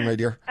calling, my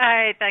dear. All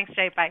right. Thanks,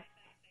 Jay. Bye.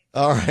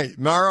 All right.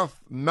 Mara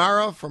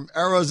from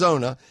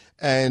Arizona,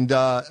 and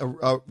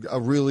a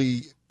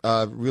really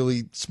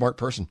smart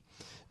person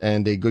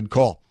and a good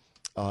call,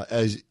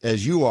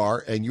 as you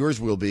are, and yours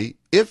will be,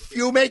 if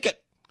you make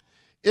it.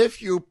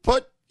 If you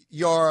put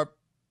your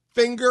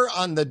finger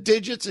on the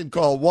digits and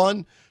call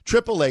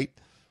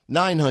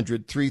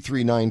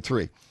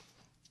 1-888-900-3393.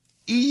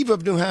 Eve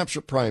of New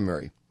Hampshire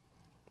primary.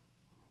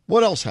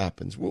 What else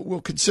happens?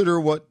 We'll consider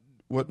what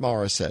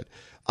Mara said.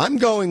 I'm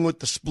going with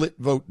the split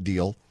vote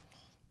deal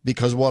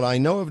because what I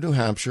know of New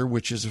Hampshire,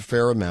 which is a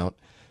fair amount,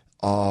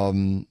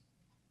 did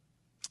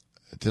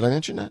I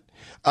mention that?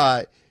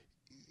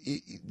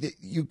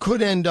 You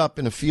could end up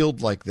in a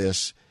field like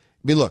this.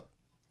 I mean, look,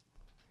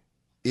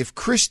 if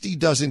Christie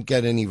doesn't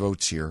get any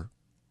votes here,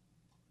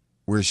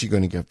 where is she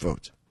going to get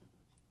votes?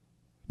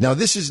 Now,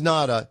 this is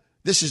not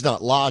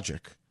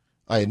logic.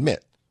 I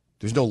admit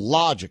there's no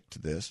logic to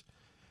this.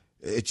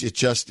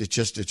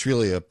 It's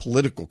really a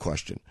political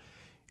question.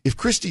 If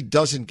Christie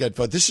doesn't get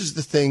votes, this is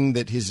the thing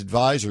that his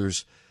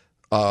advisors,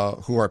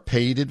 who are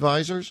paid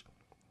advisors,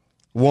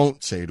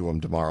 won't say to him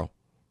tomorrow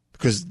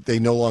because they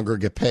no longer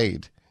get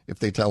paid if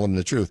they tell him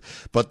the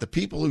truth. But the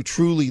people who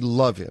truly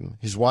love him,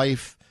 his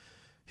wife,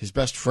 his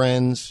best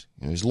friends,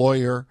 his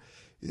lawyer,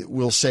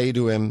 will say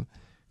to him,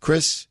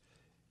 Chris,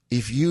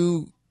 if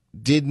you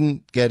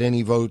didn't get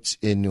any votes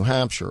in New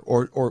Hampshire,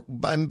 or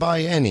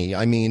by any,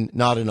 I mean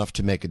not enough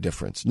to make a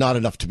difference, not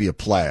enough to be a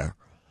player,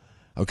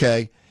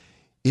 okay?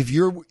 If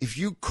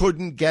you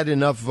couldn't get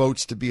enough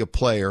votes to be a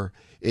player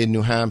in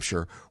New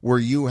Hampshire, where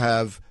you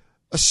have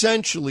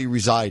essentially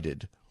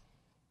resided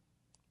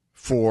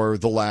for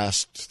the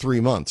last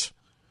 3 months,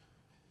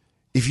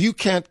 if you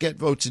can't get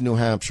votes in New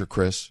Hampshire,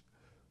 Chris,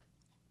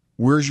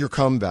 where's your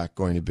comeback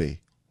going to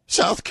be?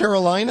 South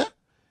Carolina?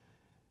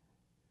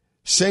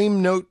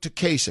 Same note to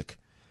Kasich.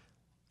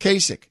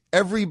 Kasich,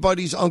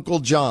 everybody's Uncle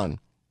John,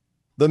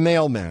 the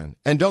mailman.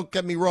 And don't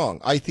get me wrong,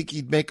 I think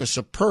he'd make a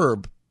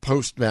superb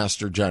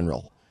postmaster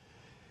general.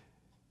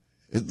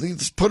 At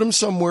least put him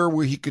somewhere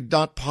where he could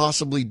not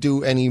possibly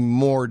do any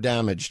more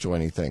damage to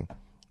anything,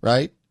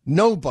 right?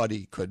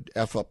 Nobody could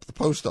F up the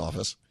post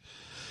office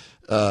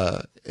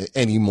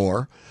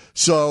anymore.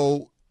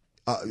 So,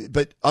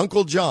 but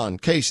Uncle John,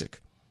 Kasich,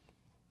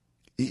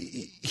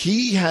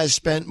 he has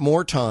spent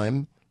more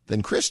time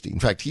than Christie. In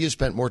fact, he has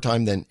spent more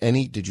time than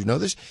any, did you know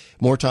this?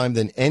 More time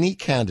than any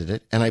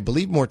candidate, and I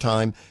believe more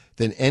time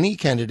than any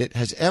candidate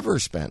has ever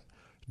spent,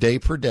 day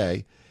per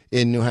day,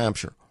 in New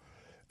Hampshire.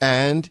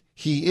 And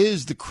he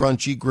is the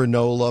crunchy,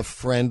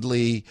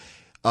 granola-friendly,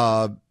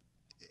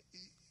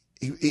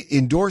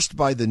 endorsed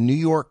by the New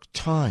York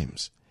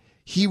Times.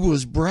 He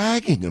was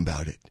bragging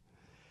about it.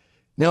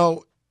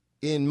 Now,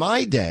 in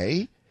my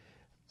day,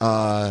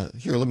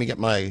 here, let me get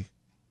my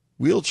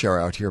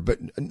wheelchair out here.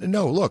 But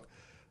no, look,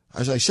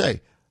 as I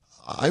say,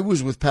 I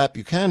was with Pat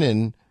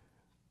Buchanan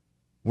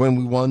when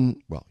we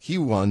won, well, he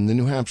won the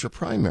New Hampshire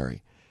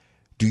primary.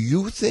 Do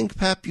you think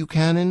Pat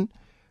Buchanan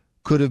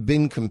could have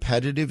been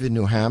competitive in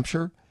New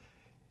Hampshire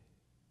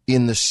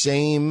in the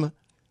same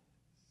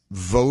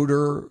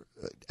voter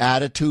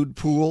attitude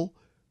pool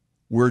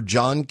where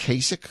John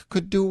Kasich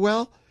could do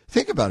well?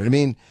 Think about it. I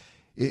mean,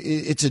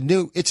 it's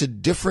a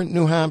different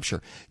New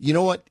Hampshire. You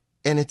know what?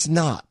 And it's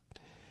not.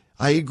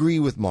 I agree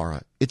with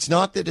Mara. It's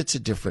not that it's a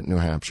different New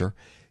Hampshire.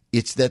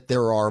 It's that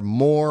there are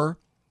more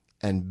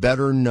and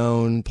better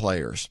known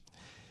players,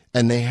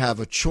 and they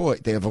have a choice.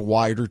 They have a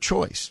wider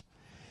choice.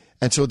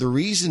 And so the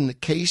reason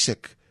that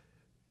Kasich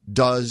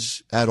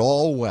does at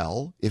all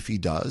well, if he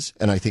does,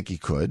 and I think he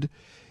could,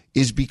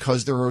 is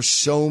because there are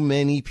so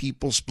many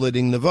people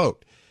splitting the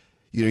vote.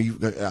 You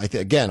know, I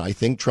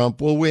think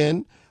Trump will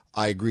win.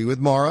 I agree with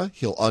Mara.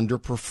 He'll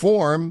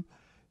underperform.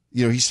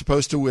 You know, he's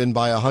supposed to win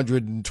by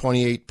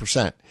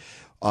 128%.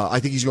 I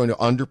think he's going to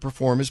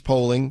underperform his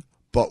polling,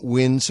 but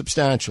win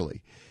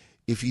substantially.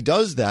 If he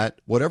does that,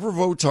 whatever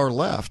votes are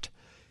left,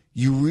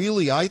 you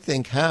really, I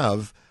think,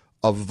 have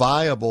a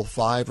viable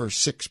 5 or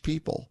 6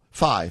 people,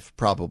 5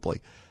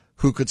 probably,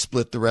 who could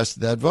split the rest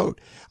of that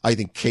vote. I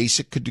think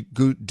Kasich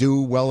could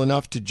do well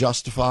enough to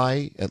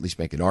justify, at least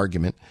make an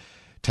argument,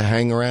 to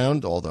hang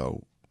around,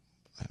 although,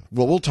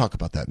 well, we'll talk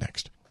about that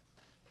next.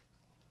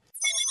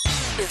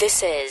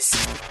 This is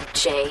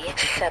Jay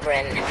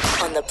Severin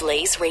on the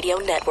Blaze Radio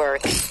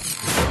Network.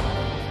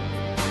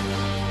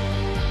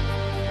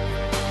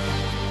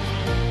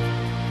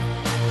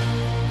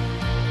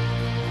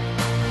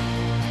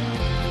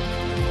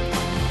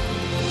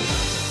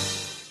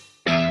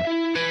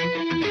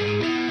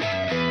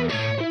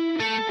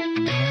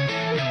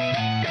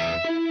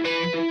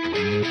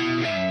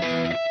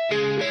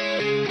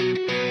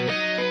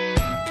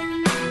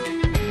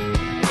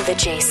 The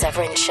Jay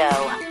Severin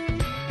Show.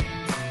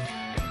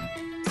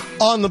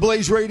 On the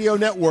Blaze Radio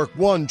Network,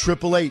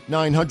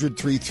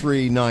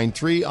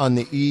 1-888-900-3393 on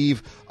the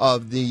eve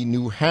of the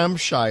New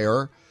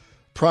Hampshire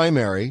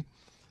primary.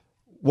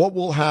 What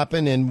will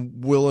happen,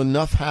 and will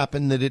enough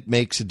happen that it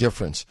makes a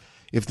difference?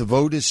 If the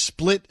vote is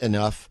split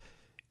enough,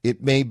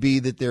 it may be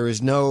that there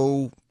is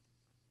no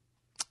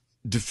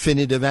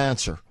definitive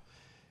answer.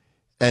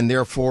 And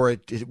therefore,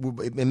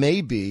 it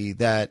may be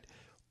that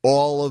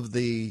all of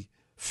the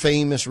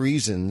famous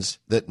reasons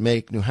that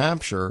make New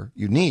Hampshire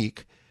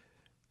unique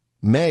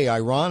may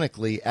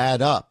ironically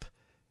add up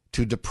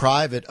to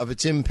deprive it of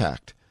its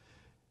impact,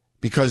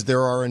 because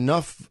there are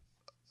enough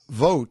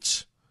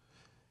votes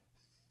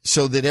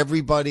so that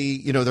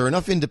everybody, there are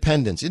enough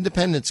independents.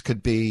 Independents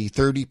could be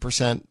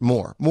 30%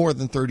 more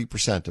than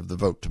 30% of the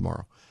vote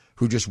tomorrow,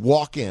 who just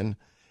walk in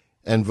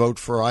and vote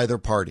for either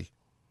party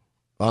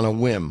on a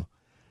whim.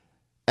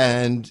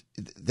 And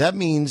that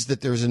means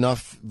that there's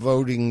enough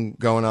voting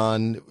going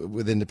on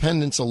with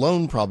independents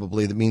alone,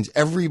 probably. That means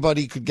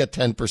everybody could get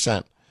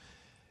 10%.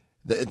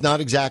 It's not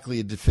exactly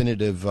a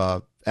definitive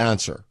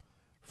answer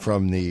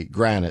from the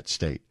Granite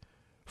State.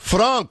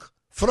 Frank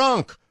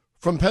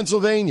from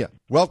Pennsylvania,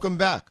 welcome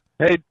back.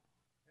 Hey,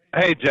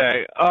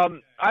 Jay.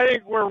 I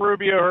think where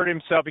Rubio hurt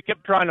himself, he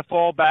kept trying to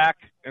fall back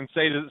and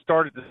say to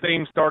start at the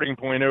same starting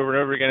point over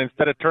and over again,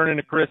 instead of turning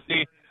to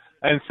Christie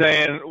and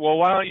saying, well,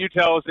 why don't you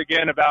tell us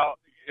again about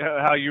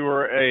how you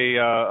were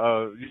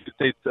a United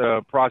States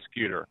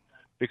prosecutor?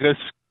 Because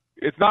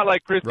it's not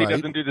like Christie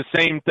doesn't do the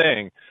same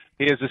thing.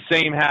 He has the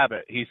same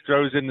habit. He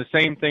throws in the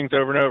same things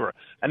over and over.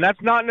 And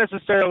that's not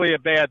necessarily a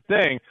bad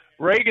thing.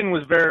 Reagan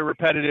was very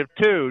repetitive,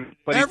 too,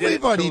 but he did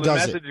it until the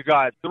message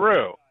got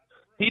through.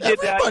 He did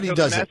that until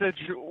the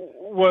message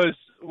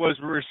was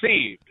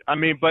received. I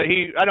mean, but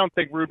I don't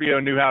think Rubio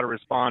knew how to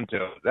respond to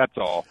it. That's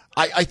all.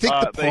 I think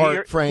the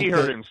part, Frank,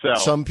 that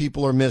some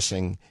people are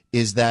missing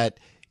is that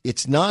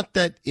it's not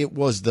that it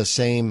was the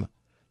same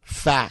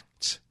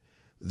facts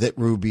that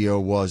Rubio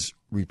was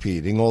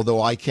repeating,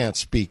 although I can't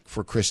speak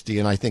for Christie,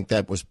 and I think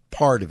that was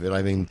part of it.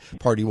 I mean,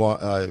 Christie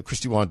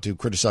wanted to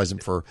criticize him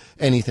for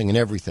anything and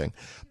everything.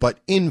 But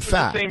in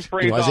fact,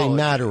 as a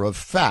matter of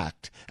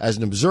fact, as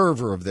an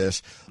observer of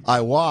this, I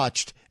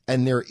watched,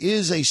 and there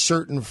is a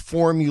certain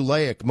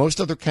formulaic.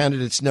 Most other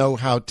candidates know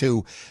how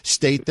to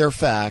state their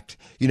fact.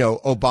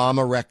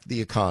 Obama wrecked the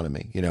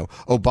economy.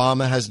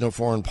 Obama has no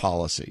foreign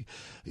policy.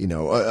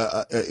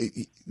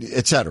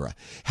 Et cetera.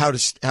 How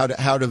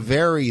to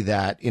vary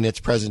that in its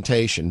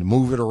presentation,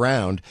 move it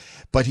around.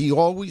 But he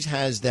always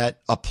has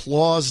that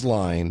applause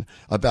line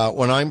about,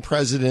 when I'm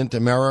president,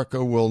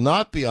 America will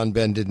not be on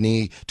bended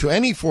knee to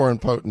any foreign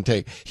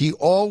potentate. He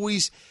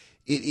always,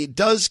 it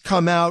does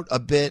come out a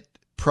bit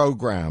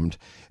programmed.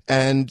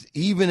 And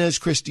even as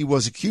Christie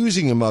was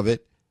accusing him of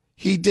it,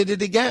 he did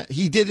it again.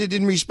 He did it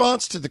in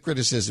response to the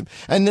criticism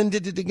and then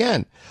did it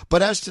again.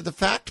 But as to the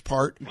fact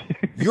part,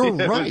 you're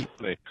right.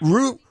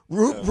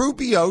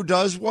 Rubio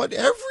does what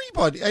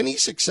any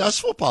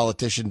successful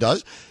politician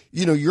does.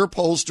 Your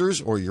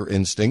pollsters, or your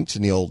instincts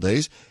in the old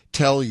days,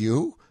 tell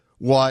you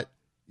what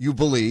you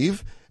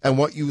believe and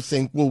what you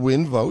think will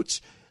win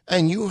votes.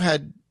 And you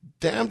had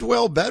damned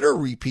well better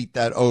repeat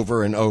that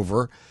over and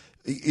over,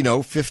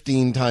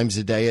 15 times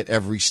a day at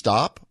every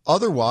stop.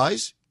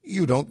 Otherwise,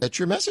 you don't get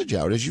your message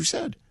out, as you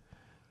said.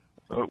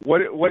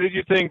 What did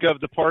you think of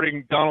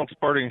Donald's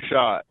parting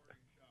shot?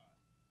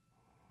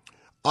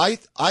 I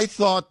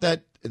thought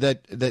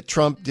that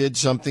Trump did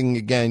something,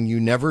 again, you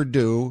never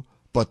do,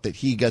 but that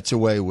he gets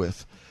away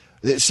with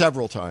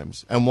several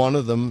times. And one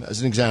of them,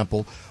 as an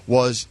example,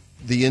 was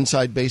the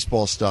inside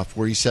baseball stuff,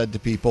 where he said to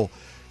people,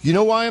 you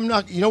know why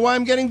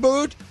I'm getting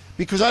booed?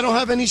 Because I don't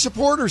have any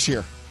supporters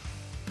here.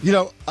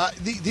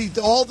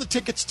 All the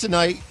tickets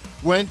tonight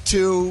went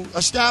to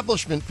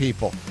establishment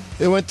people.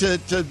 They went to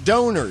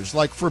donors,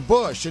 like for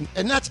Bush.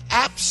 And that's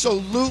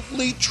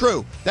absolutely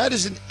true. That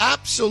is an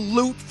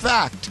absolute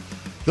fact.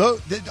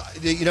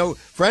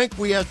 Frank,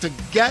 we have to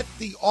get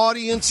the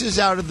audiences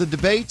out of the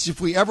debates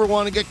if we ever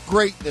want to get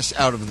greatness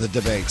out of the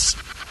debates.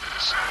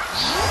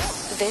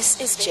 This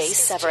is Jay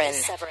Severin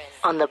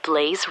on the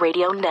Blaze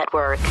Radio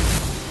Network.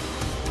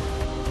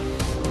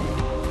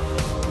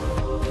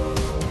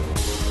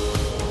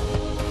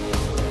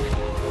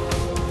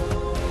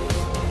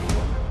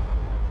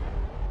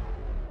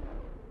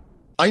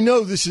 I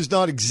know this is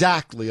not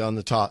exactly on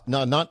the top,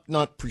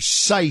 not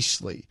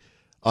precisely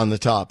on the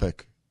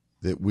topic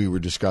that we were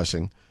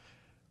discussing,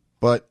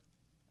 but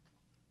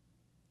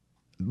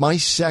my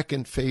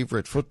second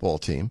favorite football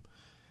team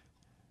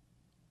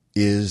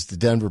is the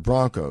Denver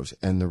Broncos.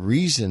 And the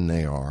reason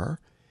they are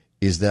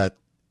is that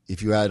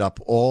if you add up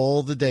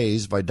all the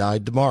days, if I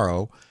died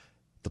tomorrow,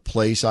 the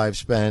place I've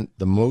spent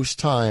the most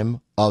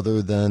time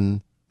other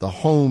than the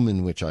home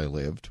in which I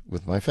lived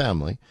with my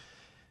family,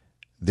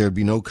 there'd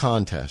be no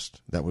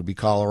contest. That would be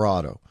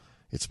Colorado.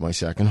 It's my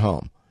second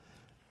home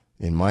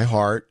in my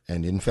heart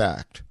and in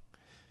fact.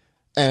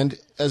 And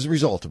as a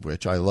result of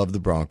which, I love the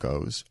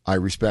Broncos. I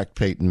respect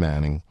Peyton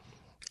Manning,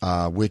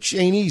 which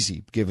ain't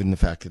easy given the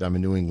fact that I'm a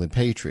New England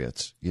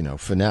Patriots,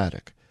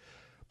 fanatic.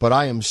 But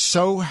I am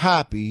so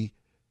happy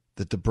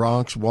that the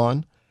Bronx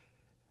won,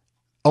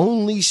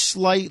 only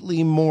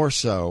slightly more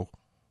so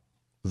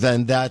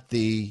than that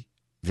the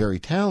very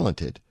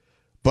talented,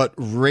 but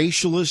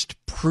racialist,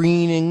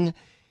 preening,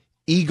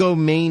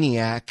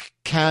 egomaniac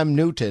Cam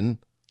Newton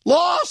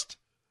lost.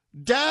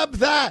 Dab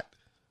that.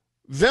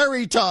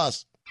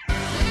 Veritas.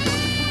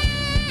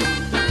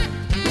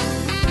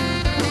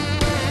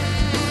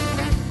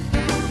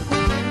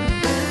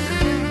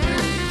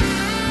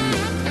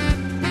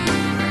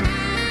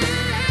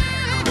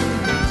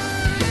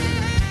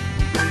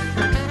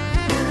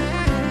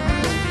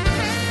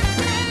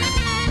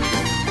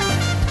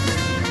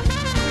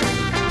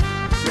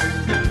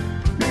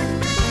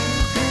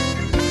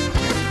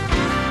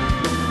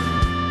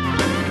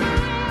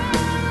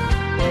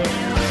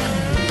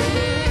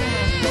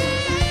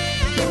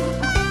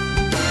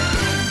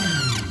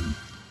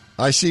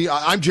 I see.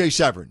 I'm Jay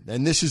Severin,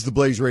 and this is the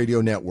Blaze Radio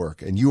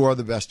Network, and you are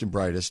the best and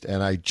brightest.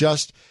 And I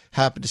just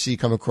happened to see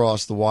come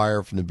across the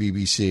wire from the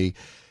BBC,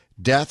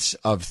 deaths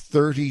of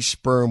 30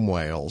 sperm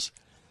whales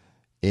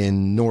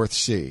in North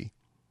Sea.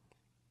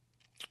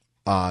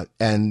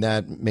 And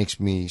that makes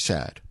me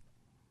sad.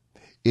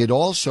 It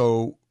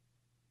also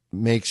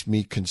makes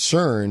me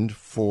concerned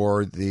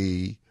for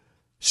the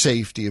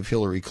safety of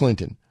Hillary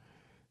Clinton.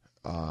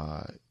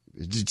 I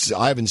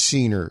haven't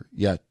seen her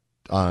yet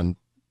on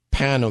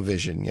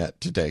Panovision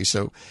yet today,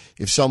 so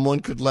if someone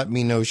could let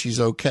me know she's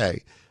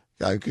okay,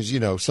 because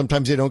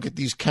sometimes they don't get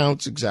these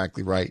counts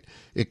exactly right.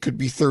 It could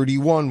be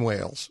 31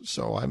 whales,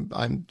 so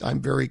I'm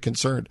very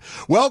concerned.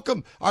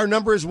 Welcome. Our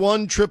number is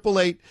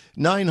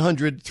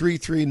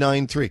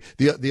 1-888-900-3393.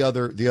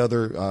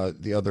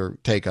 The other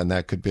take on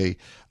that could be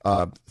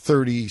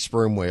 30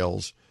 sperm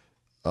whales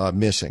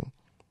missing.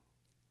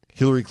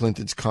 Hillary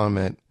Clinton's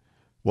comment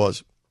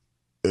was.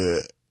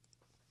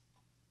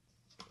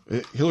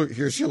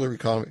 Here's Hillary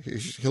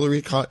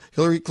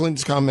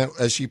Clinton's comment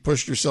as she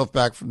pushed herself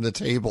back from the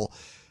table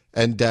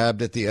and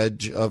dabbed at the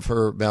edge of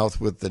her mouth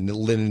with the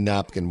linen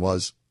napkin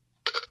was,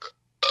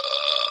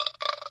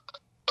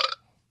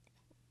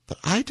 but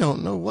I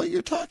don't know what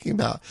you're talking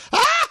about.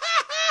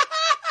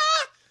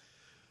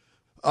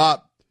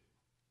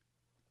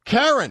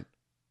 Karen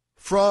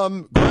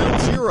from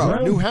Ground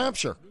Zero, New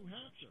Hampshire.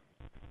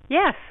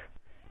 Yes.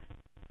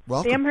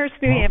 Welcome. Amherst,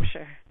 New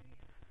Hampshire.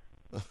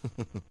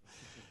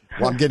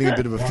 Well, I'm getting a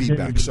bit of a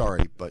feedback.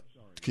 Sorry, but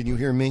can you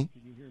hear me?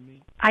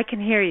 I can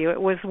hear you. It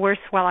was worse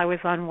while I was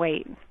on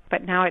wait,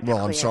 but now it's well.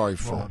 clear. I'm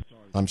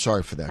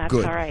sorry for that. That's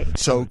Good. all right.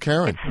 So,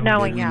 Karen, it's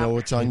snowing we out. know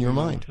what's on your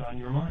mind.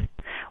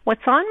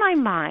 What's on my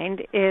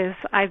mind is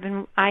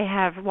I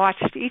have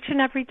watched each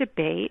and every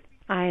debate.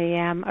 I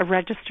am a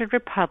registered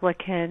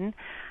Republican.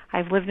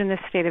 I've lived in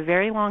this state a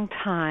very long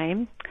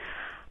time.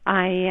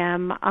 I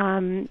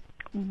am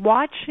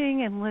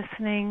watching and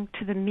listening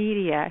to the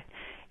media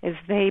as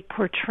they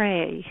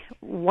portray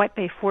what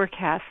they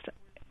forecast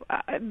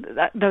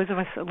those of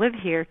us that live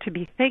here to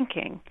be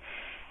thinking.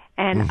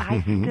 And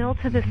I still,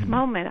 to this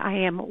moment, I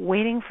am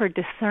waiting for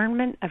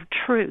discernment of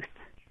truth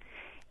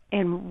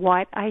in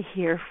what I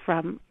hear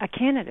from a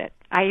candidate.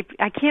 I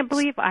can't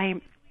believe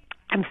I'm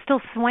still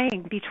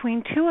swaying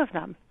between two of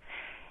them.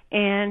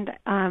 And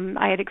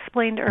I had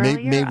explained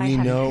earlier. May we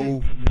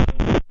know?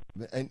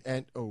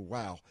 And oh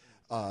wow,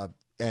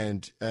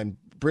 and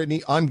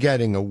Brittany, I'm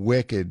getting a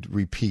wicked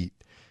repeat.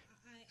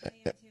 I am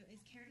too. Is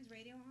Karen's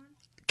radio on?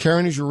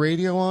 Karen, is your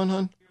radio on,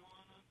 hon?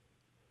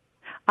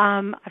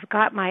 I've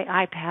got my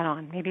iPad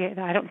on. Maybe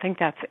I don't think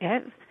that's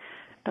it.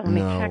 But let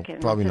me check it. No,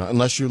 probably not.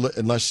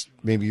 Unless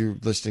maybe you're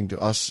listening to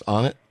us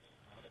on it.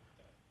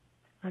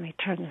 Let me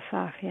turn this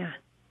off. Yeah.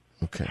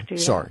 Okay.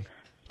 Sorry.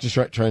 Just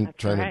trying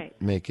to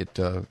make it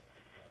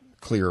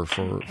clear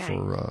for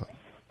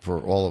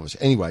all of us.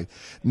 Anyway,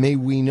 may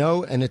we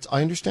know? And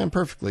I understand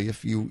perfectly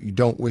if you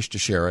don't wish to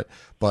share it,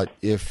 but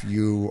if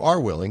you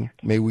are willing,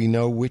 may we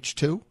know which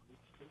two?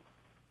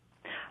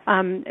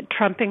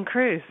 Trump and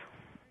Cruz.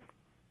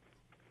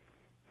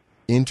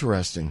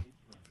 Interesting.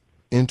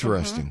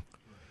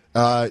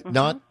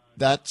 Not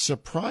that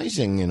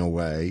surprising in a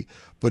way,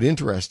 but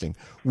interesting.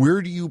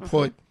 Where do you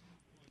put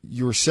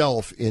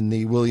yourself in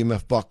the William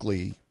F.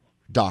 Buckley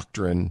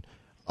doctrine?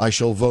 I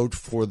shall vote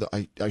for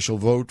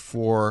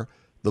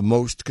the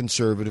most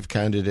conservative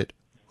candidate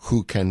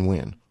who can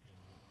win.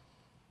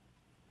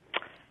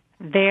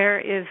 There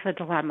is a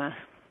dilemma.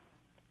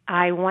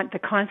 I want the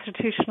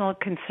constitutional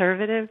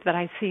conservative that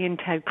I see in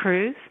Ted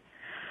Cruz,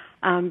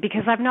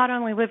 because I've not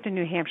only lived in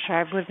New Hampshire,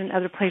 I've lived in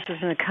other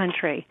places in the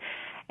country.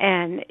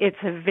 And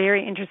it's a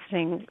very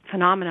interesting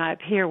phenomenon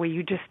up here where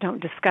you just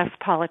don't discuss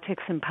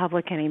politics in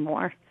public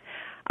anymore.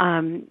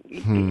 And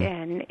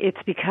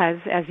it's because,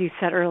 as you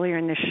said earlier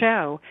in the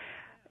show,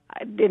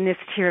 in this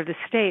tier of the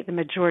state, the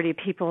majority of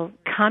people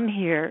come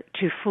here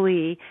to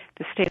flee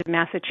the state of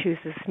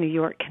Massachusetts, New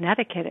York,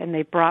 Connecticut, and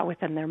they brought with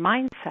them their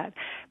mindset.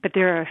 But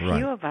there are a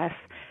few of us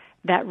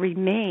that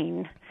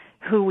remain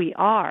who we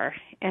are,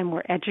 and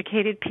we're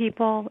educated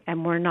people,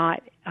 and we're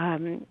not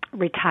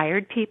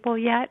retired people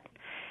yet.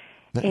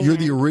 You're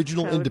the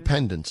original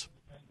independents.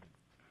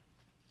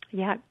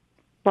 Yeah.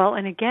 Well,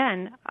 and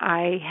again,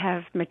 I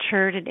have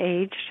matured and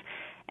aged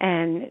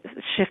and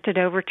shifted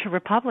over to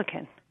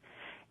Republican.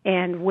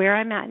 And where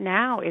I'm at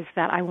now is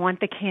that I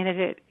want the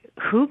candidate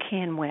who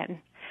can win.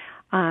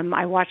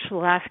 I watched the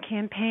last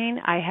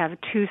campaign. I have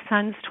two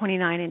sons,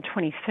 29 and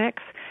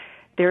 26.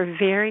 They're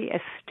very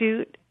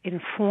astute,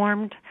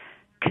 informed,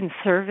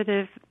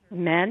 conservative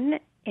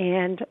men,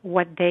 and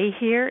what they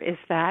hear is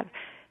that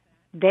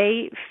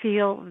they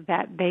feel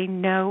that they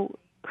know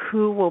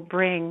who will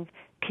bring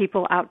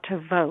people out to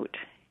vote.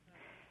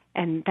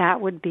 And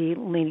that would be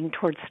leaning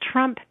towards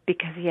Trump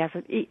because he has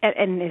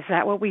and is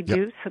that what we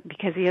do? So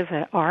because he has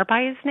an R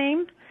by his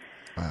name?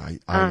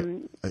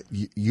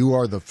 You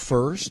are the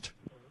first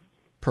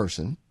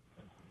person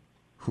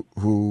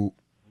who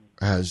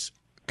has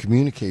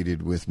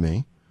communicated with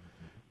me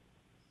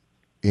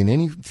in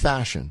any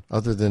fashion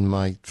other than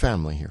my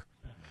family here.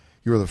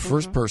 You're the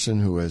first person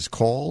who has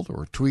called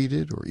or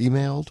tweeted or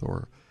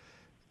emailed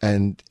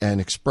and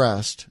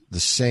expressed the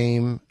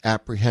same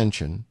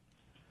apprehension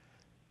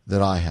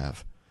that I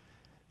have.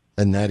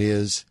 And that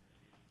is,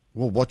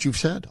 well, what you've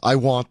said. I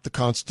want the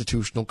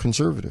constitutional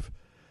conservative.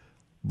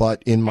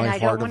 But in my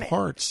heart of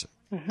hearts,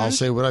 I'll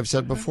say what I've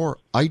said before.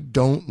 I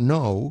don't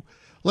know.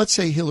 Let's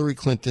say Hillary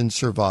Clinton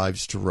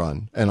survives to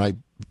run.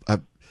 And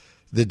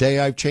the day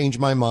I've changed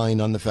my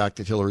mind on the fact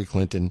that Hillary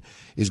Clinton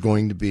is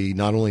going to be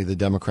not only the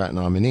Democrat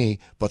nominee,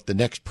 but the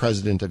next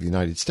president of the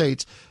United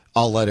States,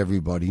 I'll let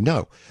everybody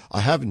know.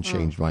 I haven't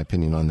changed my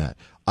opinion on that.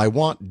 I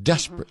want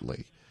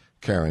desperately,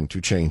 Karen,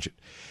 to change it.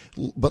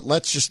 But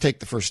let's just take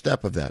the first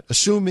step of that.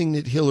 Assuming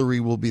that Hillary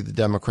will be the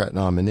Democrat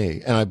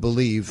nominee, and I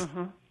believe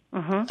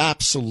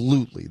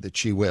absolutely that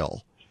she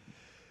will.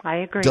 I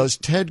agree. Does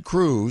Ted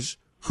Cruz,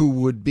 who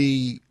would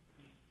be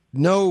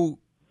no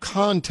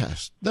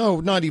contest, no,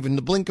 not even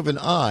the blink of an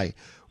eye,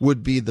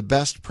 would be the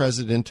best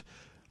president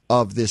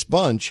of this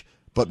bunch,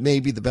 but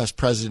maybe the best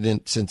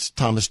president since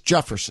Thomas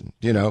Jefferson,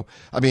 you know?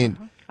 I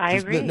mean, I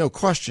agree. No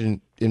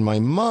question in my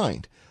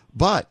mind.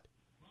 But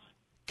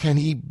can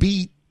he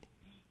beat?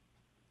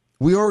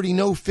 We already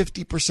know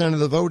 50% of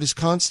the vote is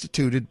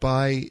constituted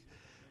by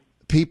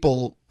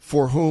people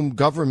for whom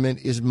government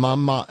is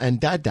mama and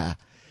dada.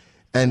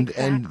 And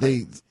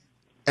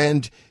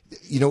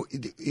you know,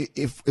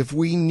 if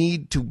we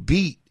need to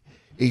beat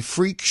a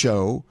freak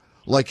show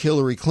like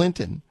Hillary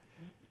Clinton,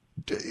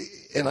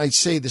 and I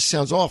say this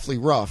sounds awfully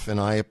rough, and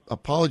I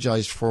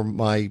apologize for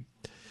my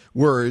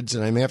words,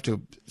 and I may have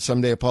to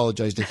someday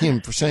apologize to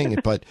him for saying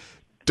it, but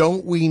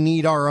don't we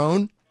need our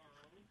own?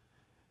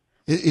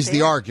 Is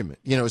the argument,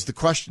 you know, is the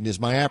question, is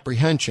my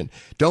apprehension.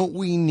 Don't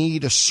we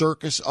need a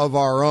circus of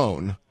our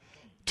own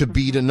to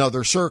beat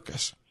another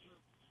circus?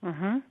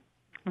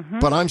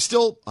 But I'm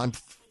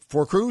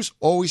for Cruz,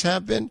 always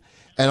have been,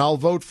 and I'll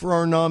vote for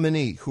our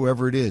nominee,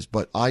 whoever it is.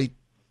 But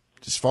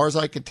as far as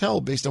I could tell,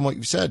 based on what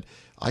you said,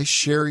 I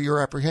share your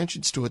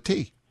apprehensions to a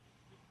T.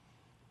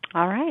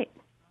 All right.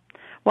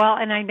 Well,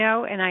 and I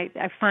know, and I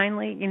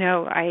finally, you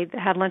know, I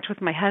had lunch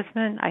with my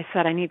husband. I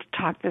said, I need to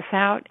talk this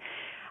out.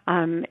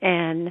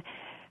 And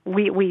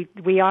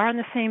we are on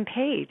the same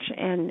page.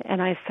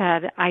 And I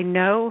said, I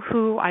know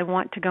who I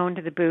want to go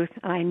into the booth,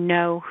 and I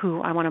know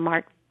who I want to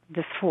mark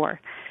this for.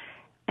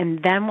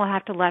 And then we'll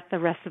have to let the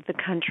rest of the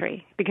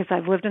country, because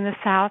I've lived in the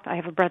South. I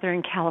have a brother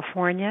in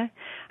California.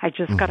 I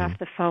just got off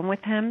the phone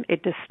with him.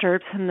 It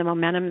disturbs him, the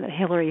momentum that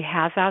Hillary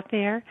has out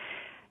there.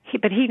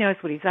 But he knows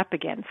what he's up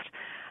against.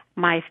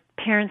 My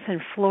parents in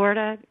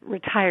Florida,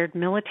 retired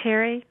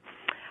military.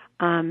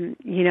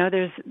 You know,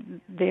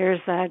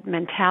 there's a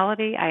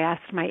mentality. I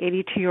asked my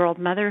 82-year-old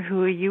mother,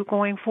 who are you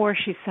going for?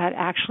 She said,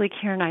 actually,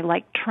 Karen, I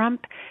like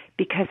Trump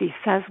because he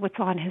says what's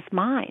on his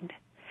mind.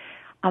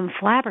 I'm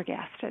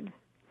flabbergasted.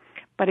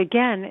 But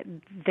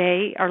again,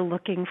 they are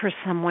looking for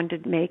someone to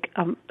make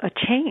a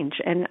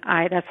change. And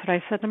that's what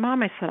I said to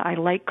Mom. I said, I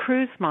like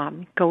Cruz,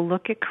 Mom. Go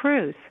look at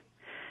Cruz.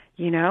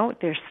 You know,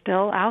 they're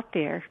still out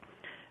there.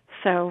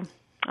 So,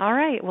 all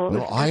right.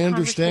 Well, I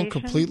understand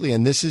completely.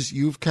 And this is,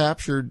 you've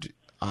captured,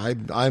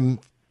 I'm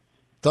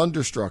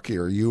thunderstruck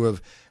here. You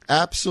have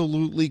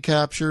absolutely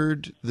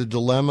captured the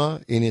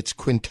dilemma in its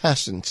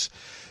quintessence.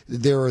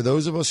 There are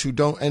those of us who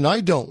don't, and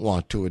I don't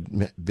want to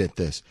admit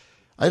this.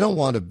 I don't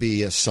want to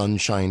be a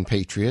sunshine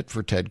patriot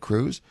for Ted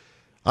Cruz.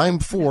 I'm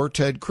for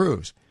Ted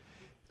Cruz.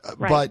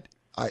 Right.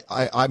 But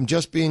I'm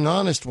just being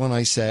honest when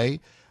I say,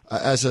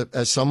 as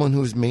someone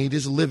who's made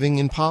his living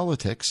in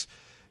politics,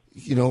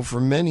 you know, for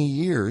many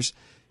years,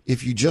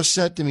 if you just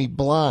said to me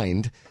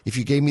blind, if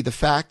you gave me the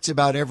facts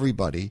about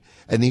everybody,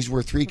 and these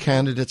were three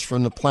candidates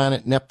from the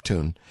planet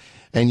Neptune,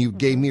 and you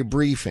gave me a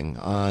briefing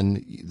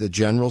on the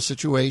general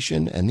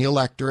situation and the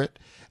electorate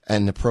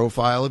and the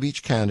profile of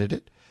each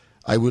candidate,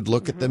 I would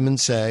look at them and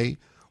say,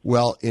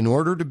 well, in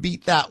order to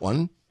beat that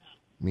one,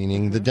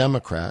 meaning the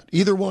Democrat,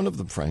 either one of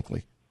them,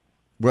 frankly,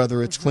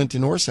 whether it's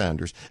Clinton or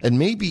Sanders, and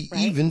maybe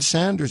even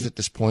Sanders at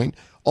this point,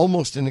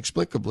 almost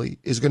inexplicably,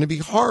 is going to be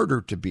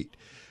harder to beat.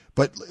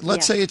 But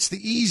let's say it's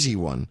the easy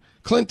one,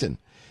 Clinton.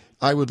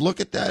 I would look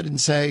at that and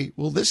say,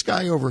 well, this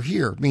guy over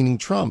here, meaning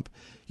Trump,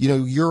 you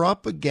know, you're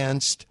up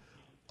against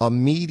a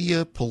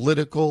media,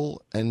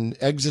 political, and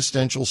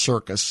existential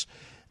circus,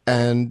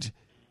 and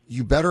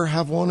you better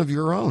have one of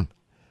your own.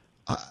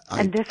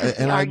 And this is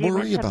the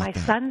argument that my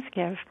sons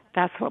give.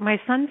 That's what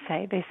my sons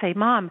say. They say,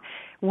 Mom,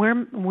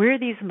 we're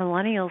these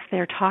millennials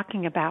they're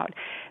talking about.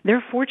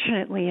 They're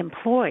fortunately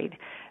employed,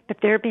 but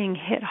they're being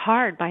hit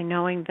hard by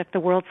knowing that the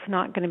world's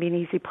not going to be an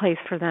easy place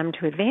for them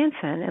to advance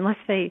in unless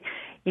they,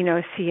 you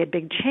know, see a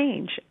big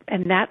change.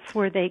 And that's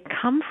where they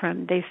come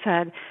from. They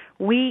said,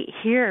 we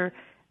hear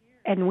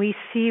and we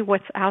see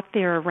what's out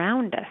there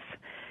around us.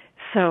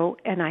 So,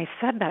 and I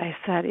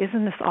said,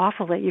 isn't this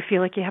awful that you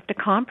feel like you have to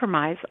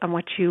compromise on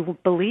what you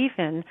believe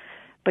in,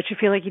 but you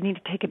feel like you need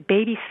to take a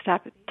baby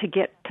step to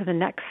get to the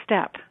next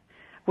step,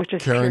 which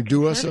is Karen,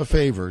 do us a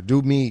favor.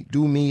 Do me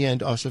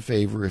and us a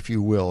favor, if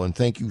you will. And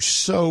thank you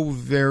so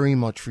very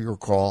much for your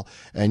call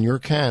and your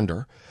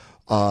candor.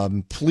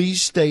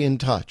 Please stay in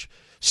touch.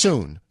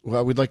 soon.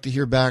 Well, we'd like to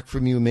hear back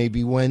from you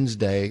maybe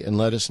Wednesday and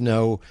let us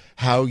know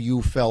how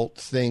you felt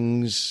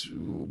things,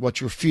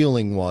 what your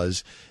feeling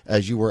was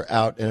as you were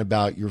out and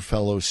about your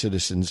fellow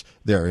citizens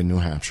there in New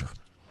Hampshire.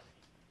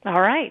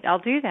 All right, I'll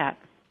do that.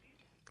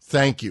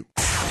 Thank you.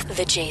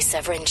 The Jay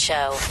Severin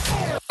Show,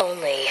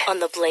 only on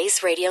the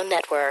Blaze Radio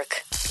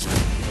Network.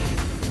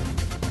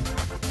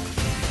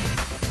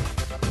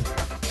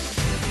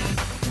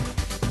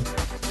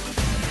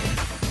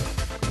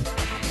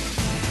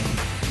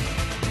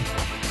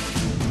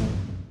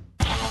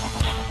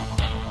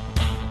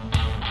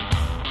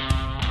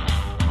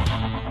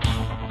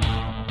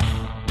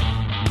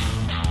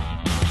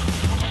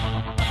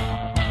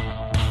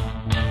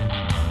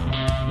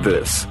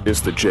 This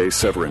is the Jay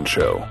Severin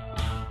Show.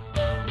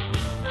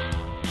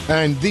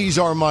 And these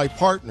are my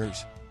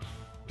partners.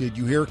 Did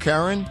you hear,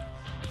 Karen?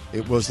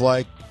 It was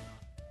like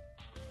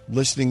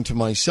listening to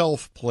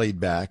myself played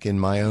back in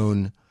my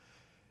own,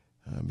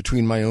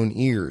 between my own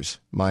ears,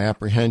 my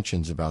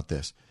apprehensions about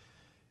this.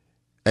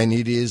 And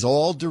it is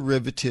all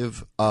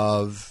derivative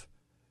of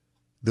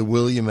the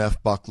William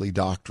F. Buckley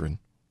doctrine.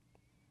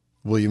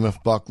 William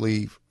F.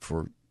 Buckley,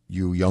 for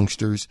you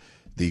youngsters,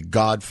 the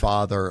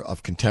godfather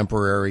of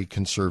contemporary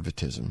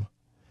conservatism.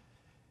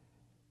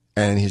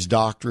 And his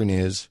doctrine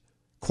is,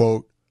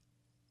 quote,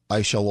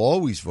 I shall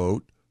always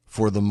vote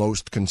for the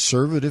most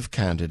conservative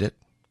candidate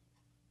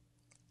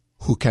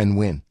who can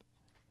win,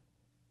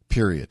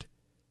 period,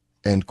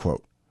 end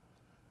quote.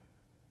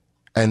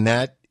 And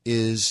that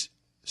is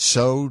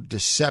so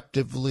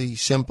deceptively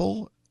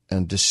simple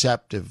and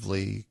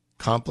deceptively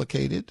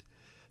complicated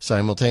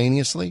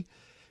simultaneously.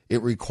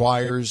 It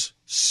requires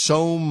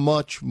so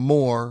much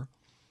more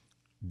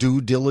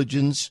due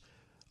diligence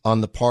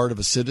on the part of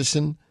a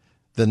citizen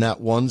than that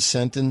one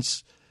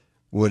sentence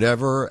would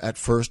ever at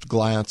first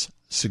glance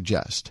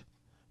suggest,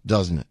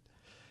 doesn't it?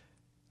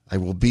 I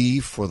will be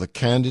for the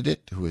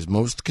candidate who is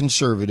most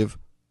conservative,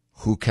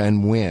 who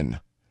can win.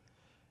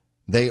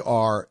 They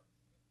are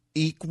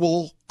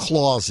equal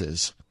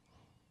clauses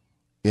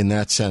in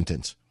that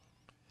sentence.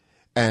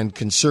 And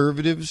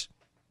conservatives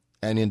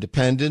and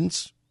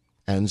independents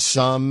and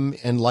some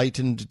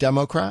enlightened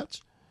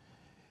Democrats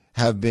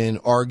have been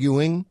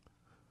arguing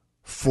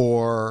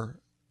for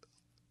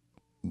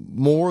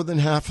more than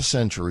half a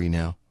century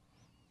now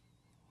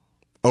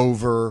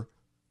over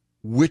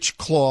which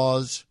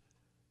clause,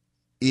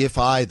 if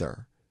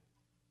either,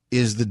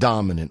 is the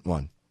dominant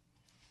one.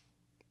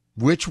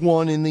 Which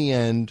one in the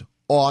end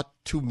ought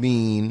to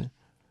mean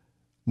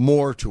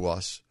more to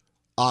us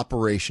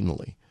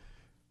operationally?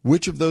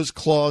 Which of those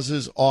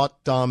clauses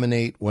ought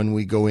dominate when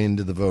we go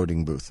into the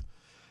voting booth?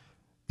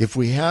 If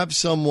we have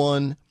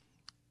someone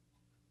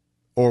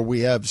or we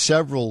have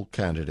several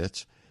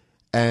candidates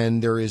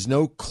and there is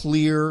no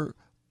clear,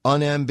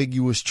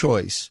 unambiguous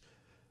choice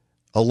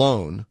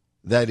alone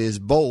that is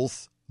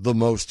both the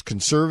most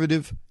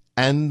conservative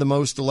and the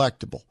most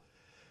electable,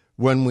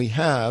 when we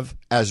have,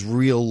 as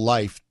real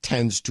life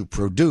tends to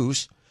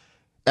produce,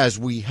 as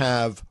we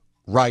have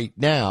right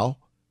now,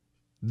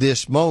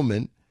 this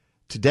moment,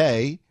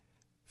 today,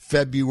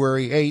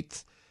 February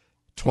 8th,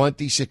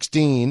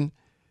 2016,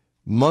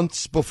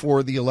 months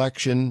before the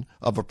election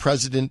of a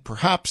president,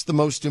 perhaps the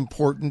most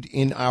important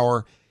in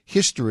our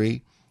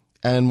history,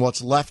 and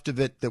what's left of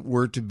it that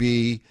we're to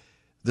be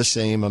the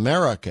same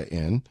America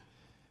in.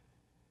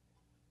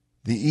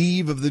 The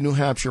eve of the New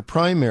Hampshire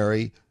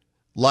primary,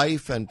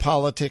 life and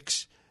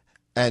politics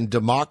and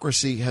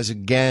democracy has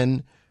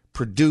again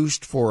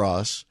produced for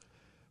us,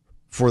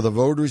 for the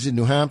voters in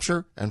New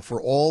Hampshire and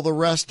for all the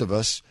rest of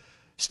us,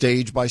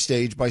 stage by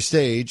stage by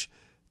stage,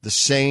 the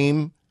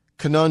same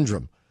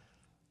conundrum.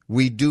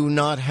 We do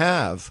not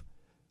have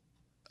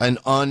an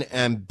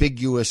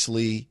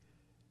unambiguously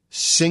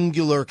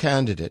singular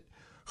candidate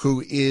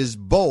who is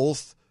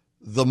both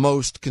the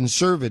most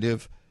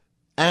conservative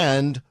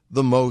and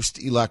the most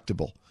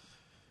electable.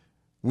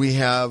 We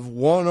have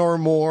one or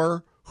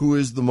more who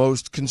is the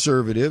most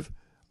conservative.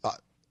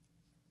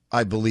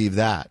 I believe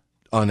that.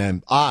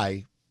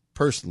 I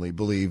personally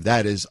believe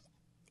that is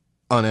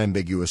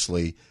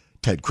unambiguously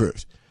Ted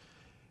Cruz.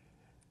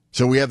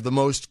 So we have the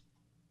most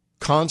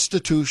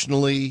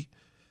constitutionally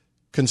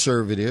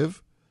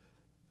conservative,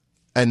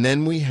 and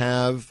then we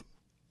have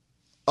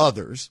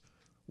others,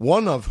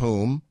 one of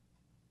whom,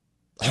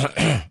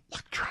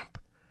 like Trump,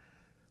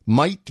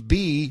 might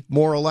be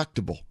more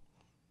electable.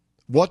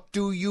 What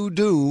do you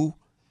do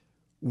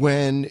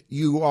when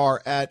you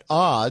are at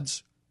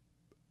odds,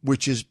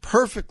 which is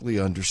perfectly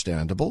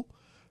understandable,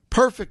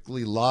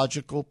 perfectly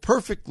logical,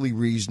 perfectly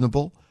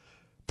reasonable,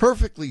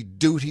 perfectly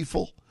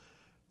dutiful?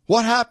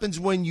 What happens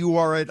when you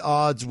are at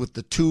odds with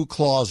the two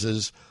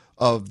clauses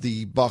of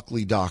the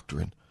Buckley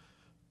Doctrine?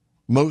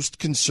 Most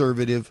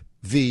conservative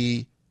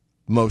v.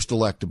 most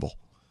electable.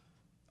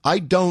 I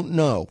don't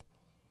know.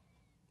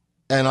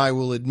 And I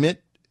will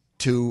admit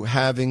to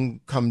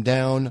having come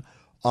down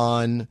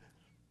on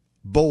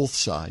both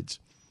sides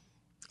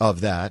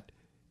of that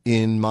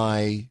in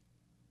my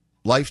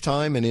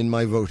lifetime and in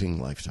my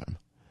voting lifetime.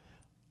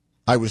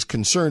 I was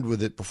concerned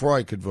with it before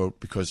I could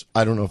vote because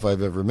I don't know if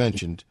I've ever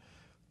mentioned,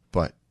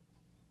 but,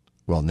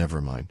 well,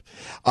 never mind.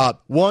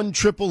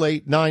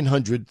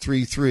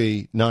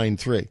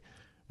 1-888-900-3393.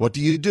 What do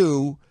you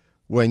do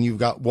when you've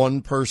got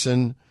one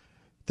person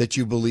that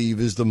you believe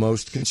is the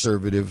most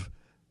conservative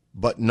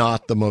but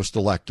not the most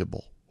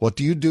electable? What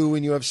do you do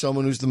when you have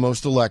someone who's the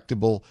most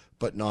electable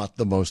but not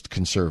the most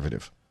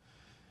conservative?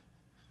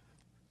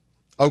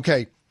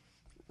 Okay,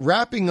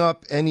 wrapping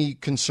up any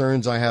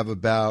concerns I have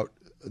about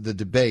the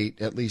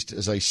debate, at least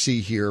as I see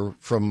here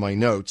from my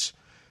notes,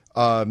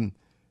 the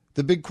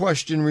big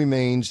question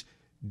remains,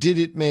 did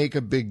it make a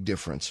big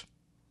difference?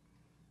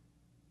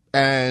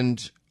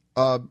 And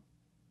I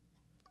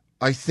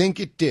think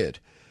it did.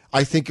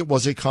 I think it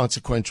was a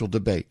consequential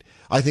debate.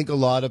 I think a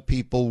lot of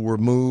people were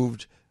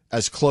moved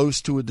as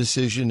close to a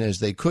decision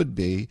as they could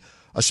be,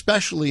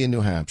 especially in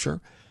New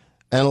Hampshire,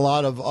 and a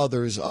lot of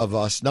others of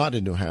us not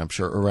in New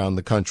Hampshire around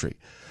the country.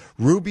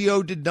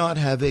 Rubio did not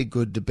have a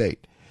good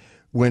debate.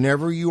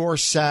 Whenever you are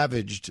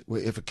savaged,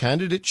 if a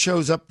candidate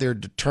shows up there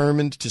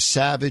determined to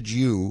savage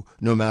you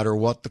no matter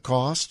what the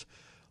cost,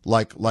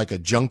 like a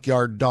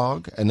junkyard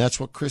dog, and that's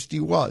what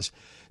Christie was.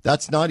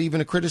 That's not even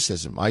a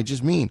criticism. I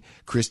just mean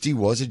Christie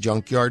was a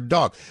junkyard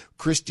dog.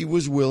 Christie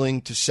was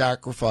willing to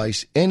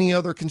sacrifice any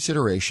other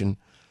consideration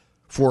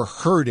for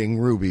hurting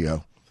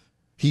Rubio.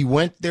 He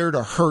went there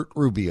to hurt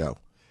Rubio.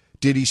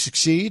 Did he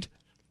succeed?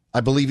 I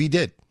believe he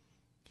did.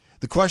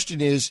 The question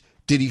is,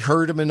 did he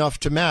hurt him enough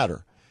to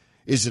matter?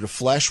 Is it a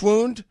flesh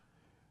wound,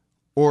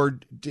 or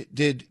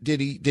did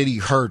he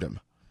hurt him?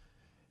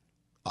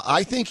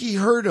 I think he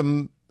hurt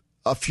him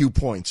a few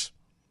points,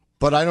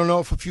 but I don't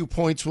know if a few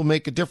points will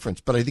make a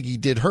difference. But I think he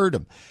did hurt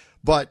him.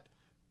 But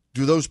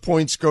do those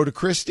points go to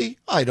Christie?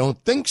 I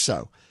don't think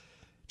so.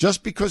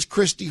 Just because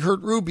Christie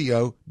hurt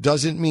Rubio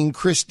doesn't mean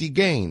Christie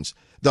gains,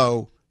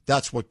 though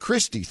that's what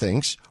Christie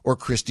thinks, or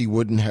Christie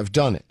wouldn't have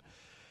done it.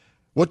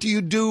 What do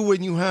you do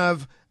when you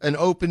have an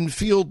open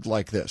field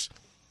like this?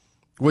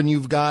 When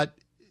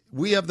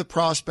we have the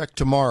prospect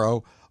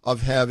tomorrow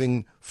of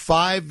having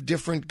 5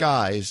 different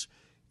guys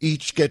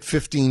each get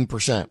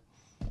 15%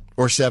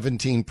 or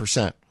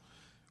 17%.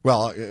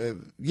 Well,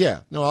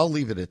 I'll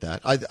leave it at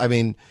that. I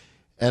mean,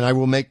 and I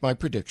will make my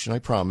prediction, I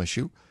promise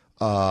you.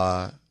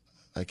 I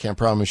can't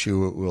promise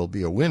you it will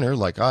be a winner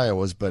like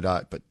Iowa's, but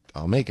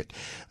I'll make it.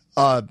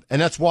 And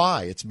that's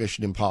why it's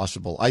mission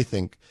impossible, I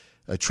think,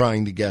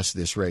 trying to guess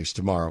this race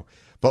tomorrow.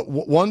 But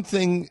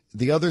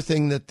the other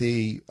thing that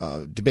the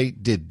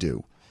debate did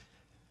do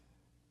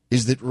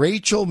is that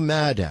Rachel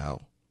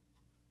Maddow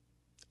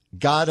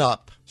got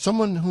up,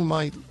 someone whom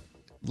I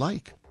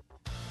like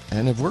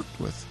and have worked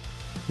with.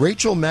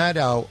 Rachel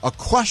Maddow, a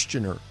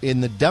questioner in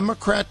the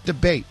Democrat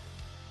debate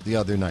the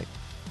other night.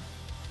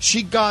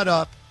 She got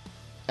up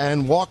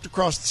and walked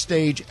across the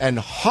stage and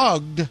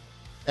hugged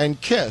and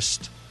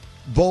kissed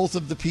both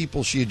of the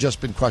people she had just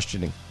been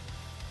questioning.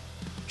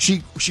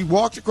 She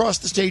walked across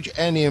the stage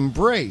and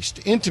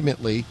embraced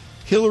intimately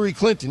Hillary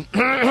Clinton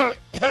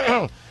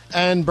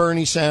and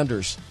Bernie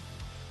Sanders.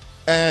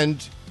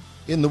 And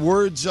in the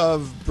words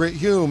of Brit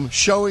Hume,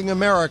 showing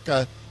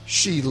America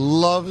she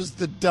loves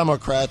the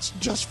Democrats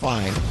just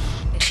fine.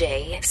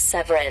 Jay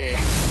Severin,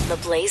 the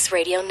Blaze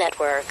Radio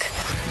Network.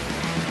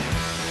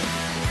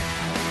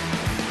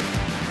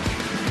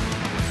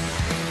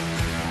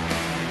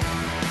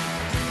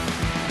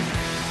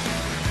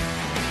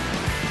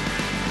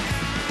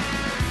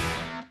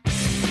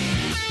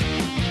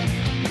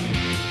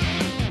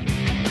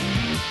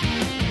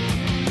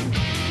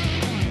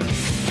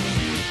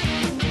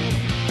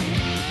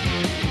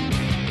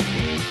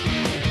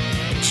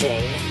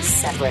 Jay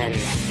Severin.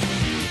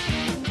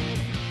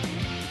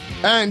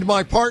 And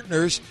my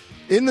partners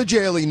in the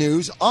Daily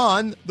News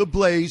on the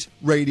Blaze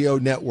Radio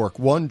Network.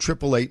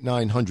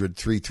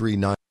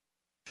 1-888-900-3393.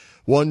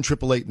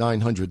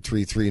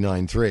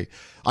 1-888-900-3393.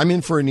 I'm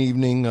in for an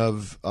evening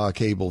of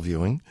cable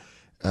viewing,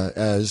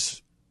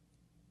 as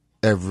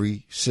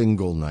every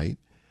single night.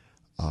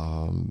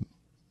 I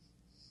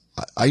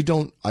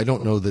don't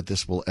know that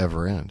this will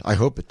ever end. I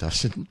hope it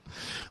doesn't.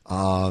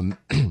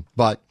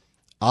 But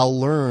I'll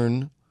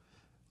learn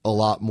a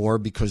lot more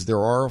because there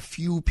are a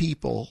few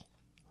people,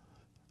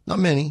 not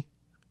many,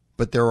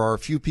 but there are a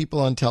few people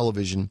on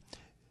television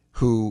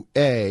who,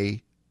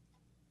 A,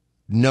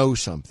 know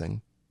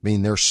something. I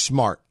mean, they're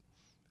smart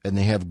and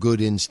they have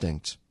good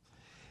instincts.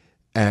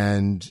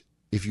 And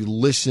if you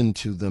listen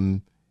to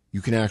them,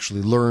 you can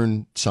actually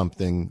learn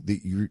something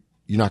that you're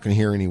not going to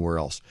hear anywhere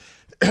else.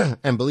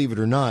 And believe it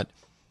or not,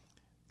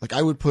 like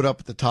I would put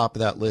up at the top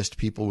of that list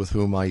people with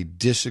whom I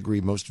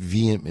disagree most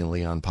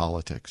vehemently on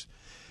politics.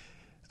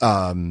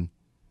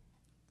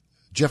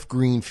 Jeff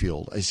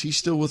Greenfield, is he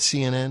still with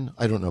CNN?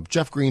 I don't know.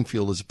 Jeff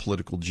Greenfield is a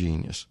political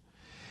genius.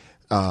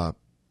 You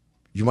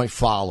might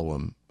follow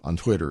him on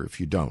Twitter if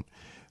you don't.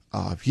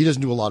 He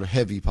doesn't do a lot of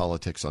heavy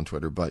politics on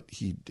Twitter, but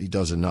he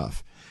does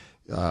enough.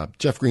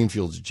 Jeff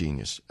Greenfield's a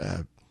genius.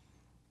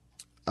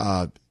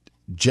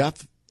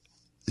 Jeff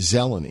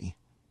Zeleny,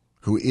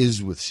 who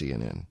is with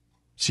CNN,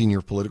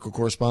 senior political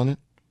correspondent,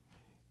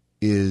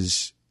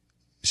 is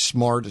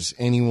smart as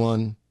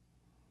anyone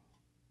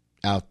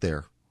out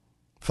there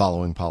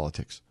following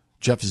politics.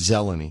 Jeff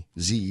Zeleny,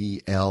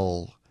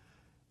 Zeleny,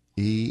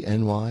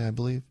 I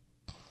believe.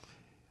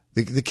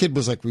 The kid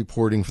was like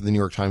reporting for the New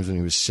York Times when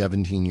he was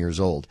 17 years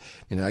old.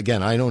 And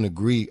again, I don't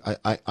agree.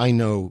 I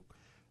know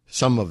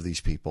some of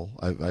these people.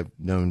 I've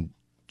known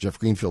Jeff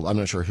Greenfield. I'm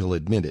not sure he'll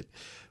admit it,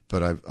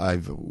 but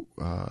I've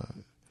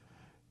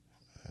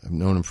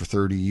known him for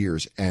 30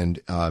 years,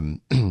 and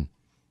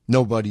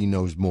nobody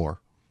knows more.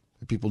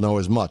 People know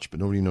as much, but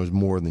nobody knows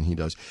more than he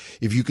does.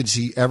 If you could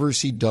ever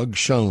see Doug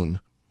Schoen,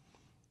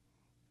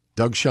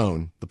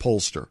 the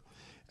pollster,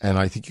 and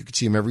I think you could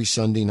see him every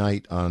Sunday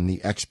night on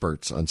The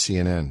Experts on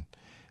CNN.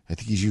 I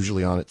think he's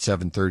usually on at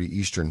 7:30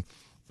 Eastern,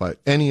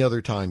 but any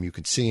other time you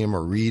could see him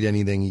or read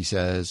anything he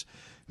says.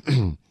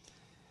 And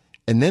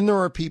then there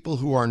are people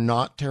who are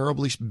not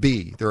terribly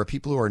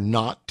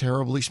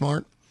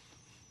smart,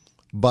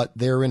 but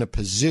they're in a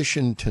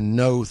position to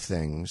know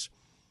things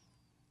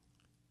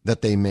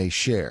that they may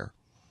share.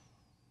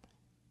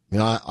 You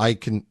know, I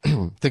can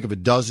think of a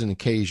dozen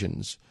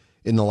occasions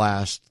in the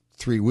last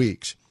 3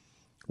 weeks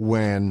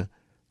when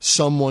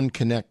someone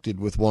connected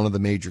with one of the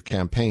major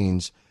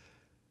campaigns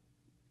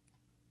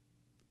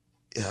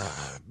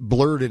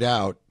blurted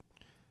out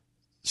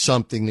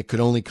something that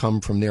could only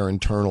come from their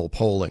internal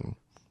polling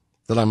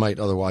that I might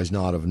otherwise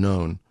not have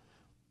known.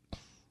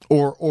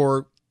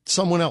 Or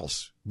someone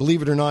else,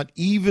 believe it or not,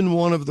 even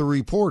one of the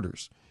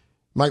reporters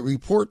might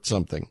report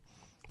something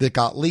that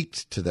got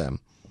leaked to them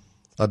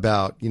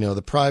about,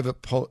 the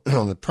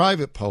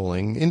private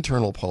polling,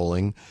 internal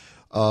polling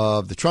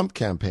of the Trump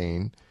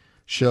campaign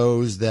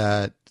shows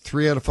that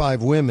 3 out of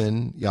 5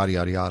 women, yada,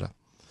 yada, yada.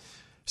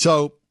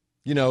 So,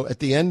 at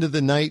the end of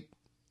the night,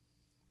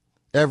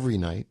 every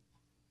night,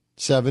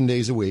 7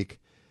 days a week,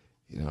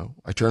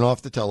 I turn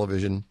off the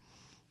television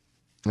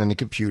and the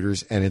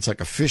computers, and it's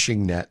like a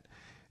fishing net.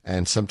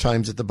 And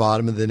sometimes at the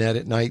bottom of the net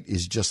at night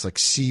is just like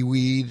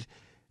seaweed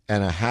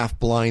and a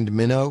half-blind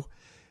minnow.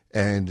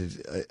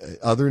 And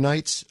other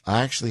nights,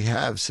 I actually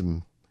have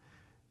some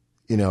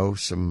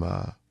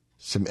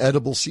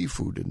edible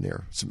seafood in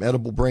there, some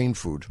edible brain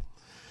food.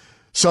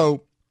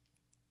 So,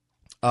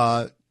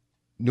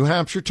 New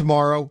Hampshire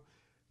tomorrow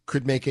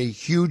could make a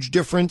huge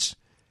difference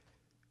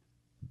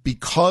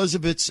because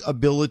of its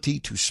ability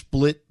to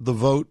split the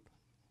vote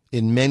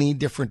in many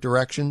different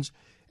directions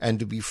and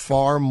to be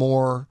far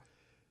more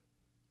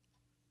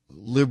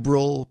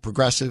liberal,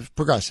 progressive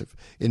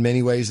in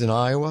many ways than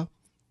Iowa.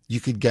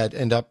 You could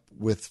end up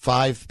with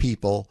 5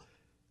 people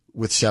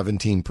with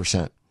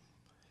 17%.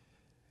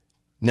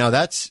 Now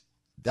that's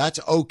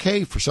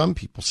okay for some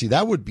people. See,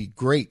 that would be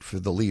great for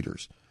the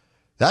leaders.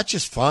 That's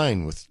just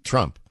fine with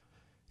Trump.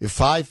 If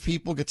 5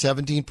 people get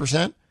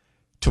 17%,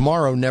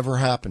 tomorrow never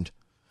happened.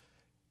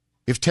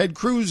 If Ted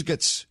Cruz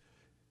gets,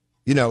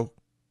 17%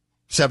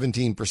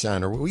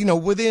 or,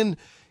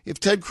 if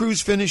Ted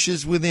Cruz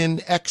finishes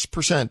within X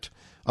percent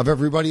of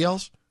everybody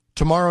else,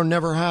 tomorrow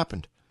never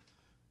happened.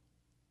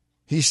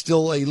 He's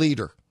still a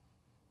leader.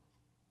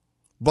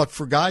 But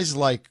for guys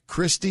like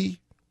Christie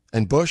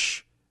and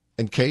Bush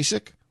and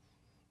Kasich,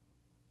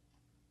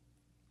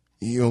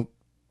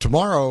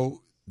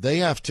 tomorrow they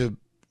have to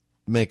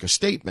make a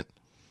statement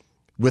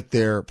with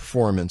their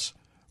performance,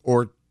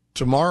 or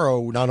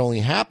tomorrow not only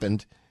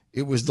happened,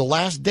 it was the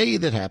last day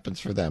that happens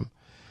for them.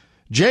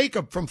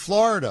 Jacob from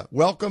Florida,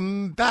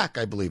 welcome back,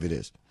 I believe it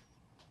is.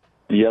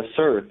 Yes,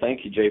 sir.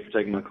 Thank you, Jay, for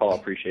taking my call. I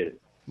appreciate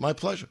it. My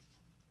pleasure.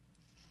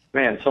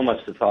 Man, so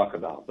much to talk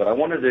about. But I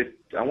want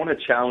to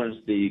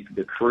challenge the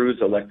Cruz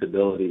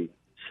electability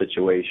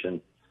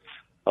situation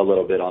a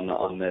little bit on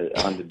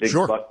the big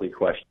Sure. Buckley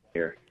question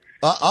here.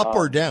 Up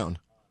or down?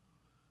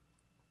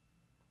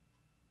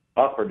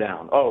 Up or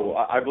down? Oh,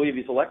 I believe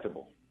he's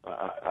electable.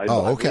 I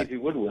believe he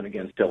would win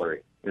against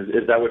Hillary.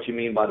 Is that what you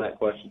mean by that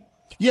question?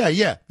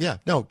 Yeah.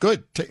 No,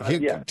 good.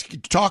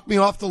 Talk me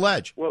off the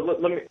ledge. Well,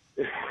 let me.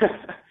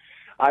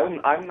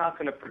 I'm not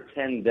going to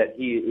pretend that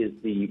he is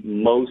the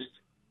most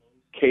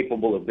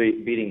capable of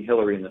beating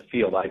Hillary in the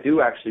field. I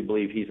do actually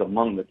believe he's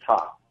among the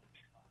top.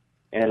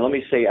 And let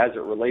me say, as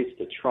it relates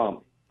to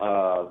Trump,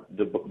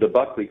 the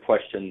Buckley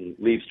question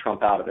leaves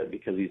Trump out of it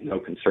because he's no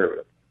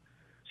conservative.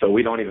 So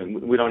we don't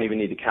even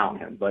need to count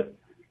him. But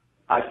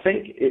I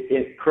think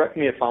correct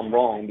me if I'm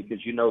wrong,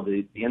 because you know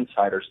the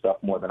insider stuff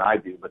more than I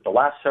do, but the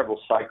last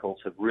several cycles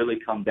have really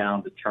come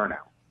down to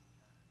turnout.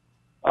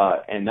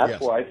 And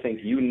that's where I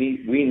think we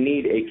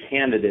need a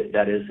candidate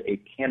that is a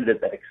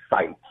candidate that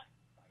excites.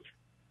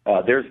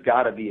 There's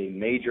got to be a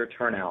major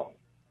turnout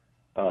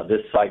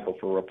this cycle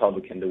for a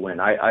Republican to win.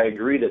 I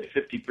agree that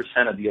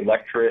 50% of the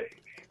electorate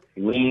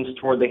leans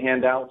toward the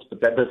handouts,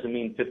 but that doesn't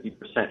mean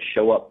 50%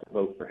 show up to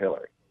vote for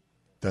Hillary.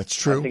 That's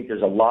true. I think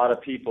there's a lot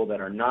of people that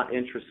are not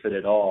interested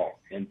at all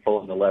in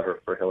pulling the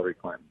lever for Hillary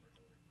Clinton.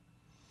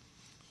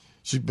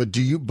 So, but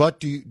do you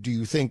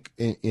think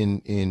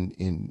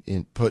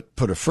in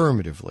put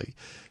affirmatively,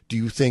 do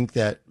you think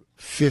that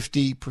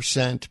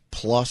 50%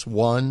 plus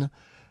one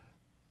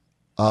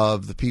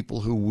of the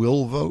people who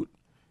will vote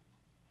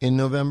in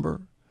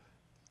November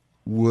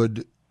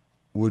would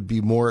would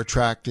be more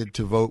attracted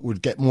to vote,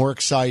 would get more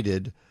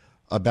excited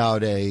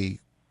about a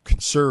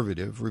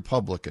conservative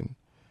Republican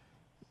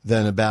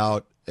than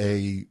about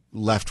a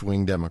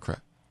left-wing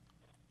Democrat?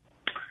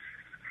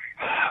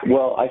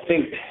 Well, I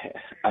think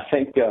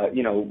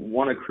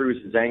one of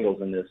Cruz's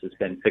angles in this has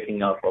been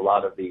picking up a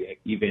lot of the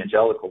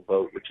evangelical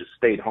vote, which has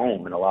stayed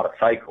home in a lot of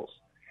cycles.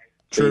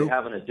 So True. you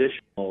have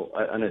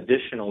an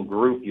additional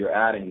group you're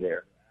adding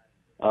there.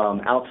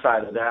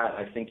 Outside of that,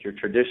 I think your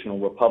traditional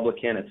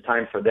Republican, it's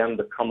time for them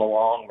to come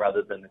along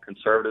rather than the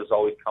conservatives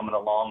always coming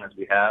along as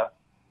we have.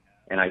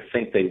 And I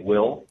think they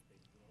will.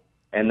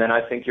 And then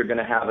I think you're going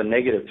to have a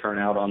negative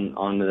turnout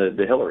on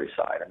the Hillary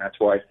side. And that's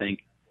where I think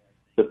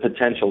the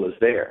potential is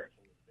there.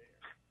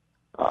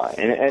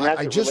 And as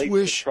I it just relates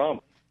wish to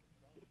Trump.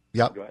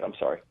 Yep. Go ahead. I'm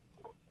sorry.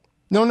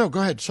 No,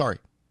 go ahead. Sorry.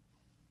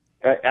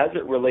 As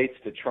it relates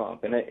to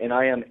Trump, and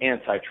I am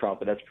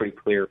anti-Trump, and that's pretty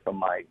clear from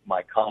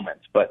my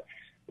comments, but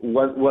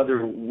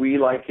whether we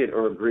like it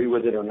or agree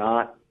with it or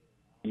not,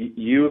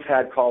 you've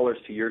had callers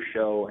to your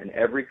show, and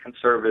every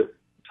conservative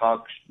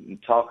talk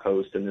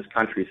host in this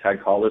country has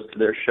had callers to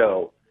their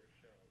show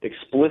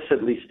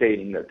explicitly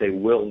stating that they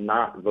will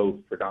not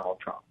vote for Donald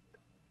Trump.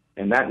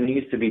 And that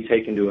needs to be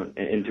taken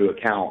into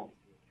account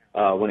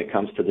when it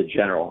comes to the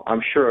general.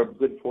 I'm sure a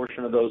good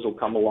portion of those will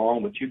come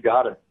along, but you've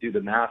got to do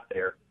the math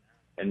there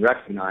and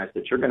recognize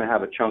that you're going to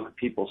have a chunk of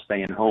people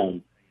staying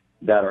home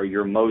that are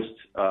your most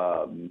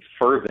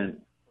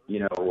fervent,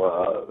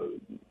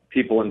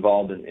 people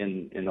involved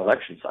in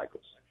election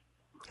cycles.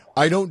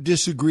 I don't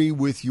disagree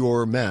with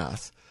your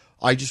math.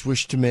 I just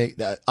wish to make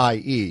that,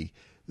 i.e.,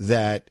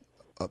 that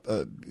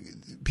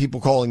people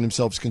calling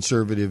themselves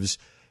conservatives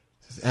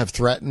have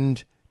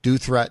threatened, do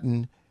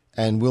threaten,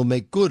 and will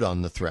make good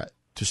on the threat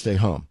to stay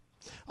home.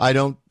 I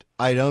don't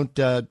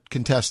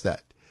contest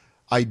that.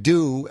 I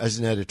do, as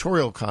an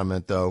editorial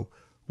comment, though,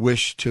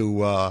 wish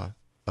to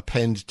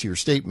append to your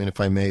statement, if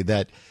I may,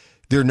 that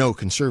there are no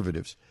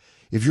conservatives.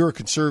 If you're a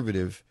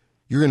conservative,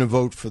 you're going to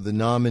vote for the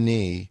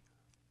nominee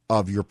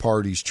of your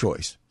party's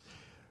choice.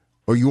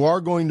 Or you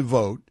are going to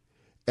vote,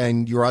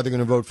 and you're either going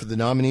to vote for the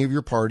nominee of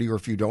your party, or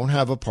if you don't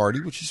have a party,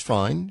 which is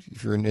fine,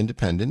 if you're an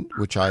independent,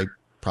 which I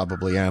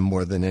probably am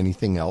more than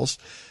anything else,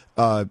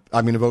 I'm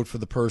going to vote for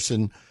the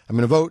person. I'm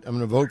going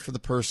to vote for the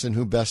person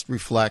who best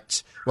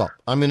reflects. Well,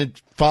 I'm going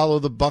to follow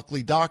the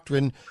Buckley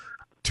doctrine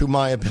to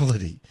my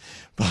ability.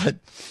 But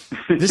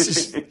this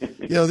is,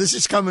 this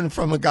is coming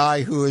from a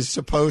guy who is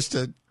supposed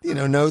to,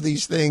 know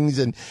these things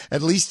and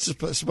at least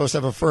supposed to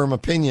have a firm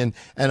opinion.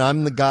 And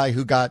I'm the guy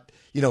who got,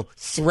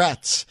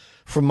 threats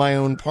from my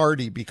own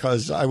party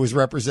because I was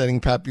representing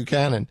Pat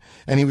Buchanan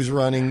and he was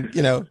running,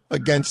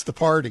 against the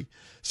party.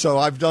 So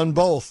I've done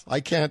both.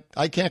 I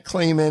can't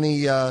claim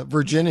any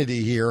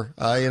virginity here.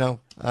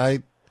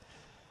 I've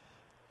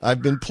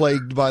been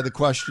plagued by the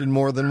question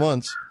more than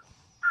once.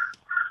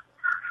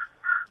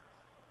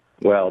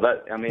 Well,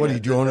 what do you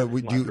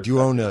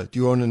do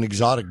you own an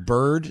exotic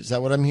bird? Is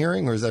that what I'm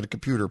hearing, or is that a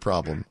computer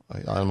problem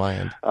on my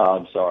end?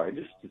 I'm sorry,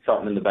 just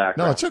something in the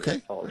background. No, it's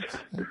okay. Well,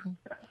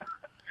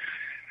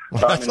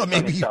 I thought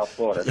maybe.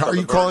 Are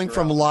you calling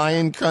from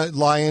Lion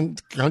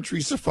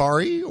Country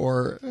Safari,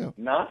 or?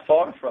 Not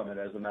far from it,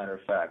 as a matter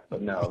of fact,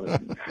 but no.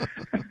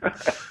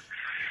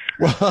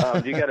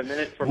 Do you got a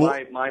minute for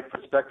my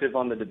perspective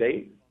on the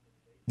debate?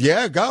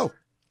 Yeah, go.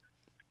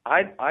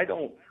 I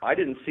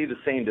didn't see the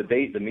same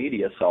debate the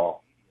media saw,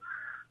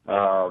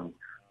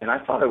 and I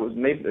thought it was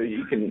maybe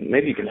you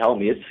can help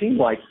me. It seemed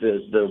like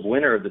the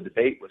winner of the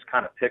debate was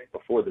kind of picked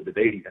before the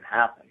debate even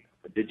happened.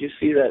 But did you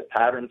see that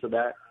patterns of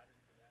that?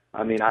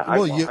 I mean, I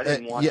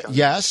didn't watch.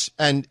 Yes,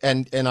 and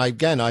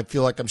I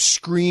feel like I'm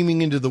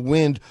screaming into the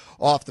wind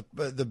off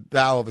the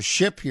bow of a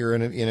ship here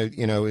in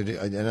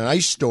an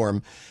ice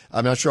storm.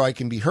 I'm not sure I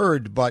can be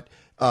heard, but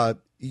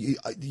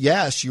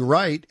yes, you're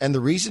right, and the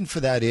reason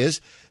for that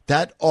is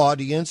that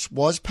audience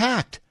was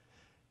packed.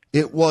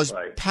 It was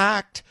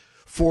packed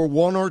for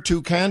one or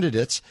two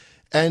candidates,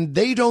 and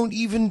they don't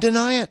even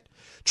deny it.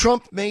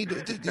 Trump made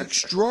the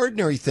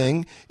extraordinary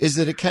thing is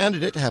that a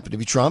candidate, happened to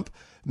be Trump,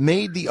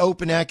 made the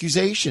open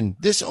accusation.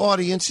 This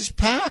audience is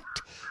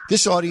packed.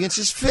 This audience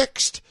is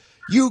fixed.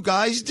 You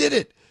guys did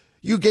it.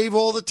 You gave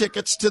all the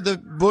tickets to the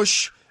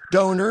Bush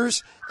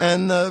donors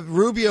and the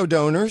Rubio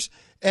donors.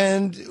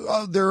 And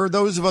there are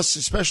those of us,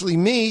 especially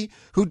me,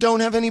 who don't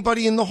have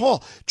anybody in the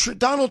hall.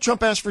 Donald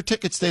Trump asked for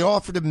tickets. They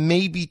offered him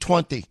maybe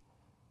 20.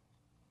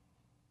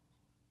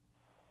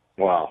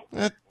 Wow.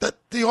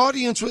 The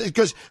audience,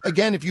 because,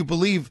 again, if you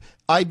believe,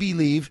 I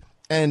believe,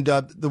 and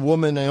the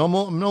woman, I'm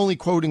only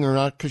quoting her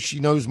not because she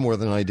knows more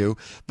than I do,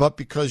 but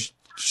because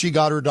she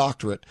got her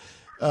doctorate,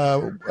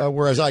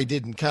 whereas I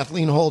didn't.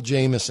 Kathleen Hall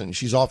Jamieson,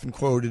 she's often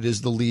quoted as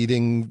the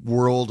leading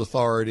world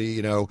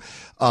authority,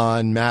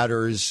 on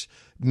matters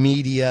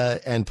media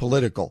and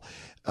political.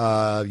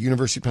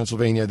 University of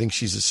Pennsylvania, I think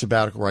she's a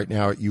sabbatical right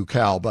now at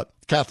UCal. But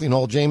Kathleen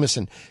Hall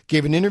Jamieson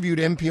gave an interview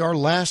to NPR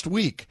last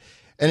week,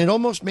 And it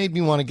almost made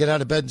me want to get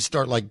out of bed and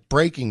start like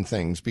breaking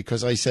things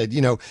because I said,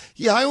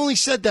 I only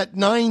said that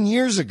 9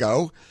 years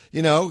ago,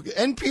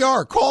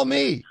 NPR, call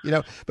me,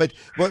 but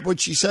what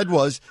she said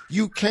was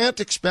you can't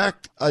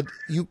expect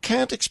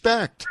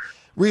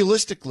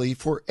realistically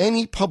for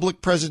any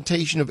public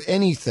presentation of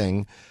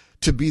anything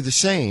to be the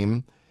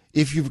same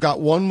if you've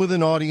got one with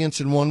an audience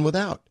and one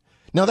without.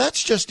 Now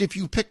that's just if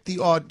you pick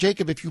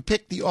if you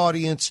pick the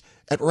audience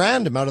at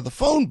random out of the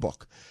phone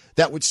book.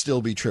 That would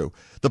still be true.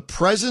 The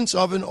presence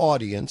of an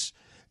audience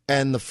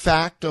and the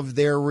fact of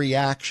their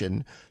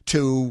reaction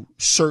to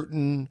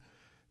certain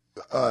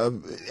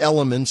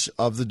elements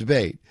of the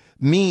debate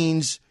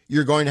means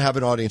you're going to have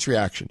an audience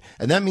reaction.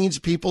 And that means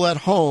people at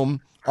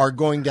home are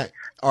going to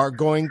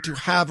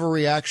have a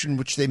reaction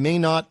which they may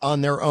not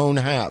on their own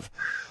have.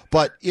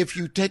 But if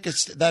you take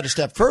that a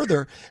step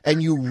further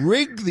and you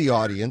rig the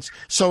audience,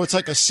 so it's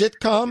like a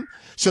sitcom,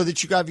 so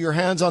that you have your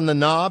hands on the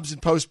knobs in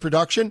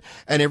post-production,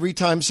 and every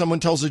time someone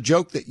tells a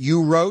joke that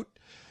you wrote,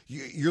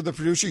 you're the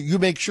producer, you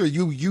make sure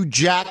you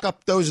jack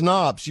up those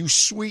knobs, you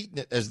sweeten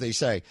it, as they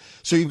say.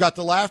 So you've got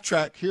the laugh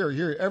track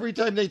here. Every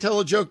time they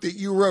tell a joke that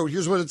you wrote,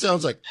 here's what it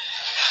sounds like.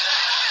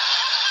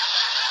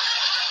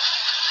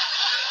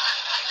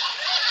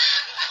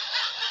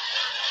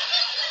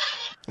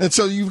 And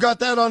so you've got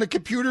that on a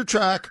computer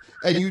track,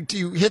 and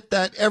you hit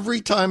that every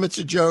time it's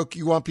a joke.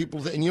 You want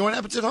people to, and you know what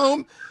happens at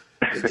home?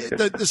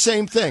 The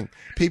same thing.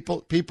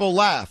 People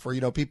laugh,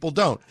 or people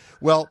don't.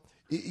 Well,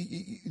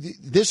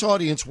 this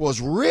audience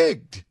was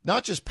rigged,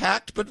 not just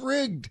packed, but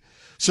rigged.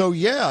 So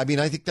yeah, I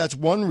think that's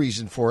one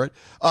reason for it.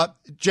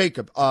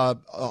 Jacob,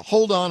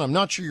 hold on. I'm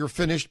not sure you're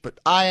finished, but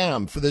I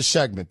am for this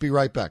segment. Be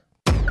right back.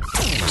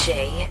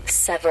 Jay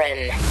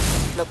Severin,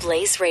 the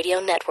Blaze Radio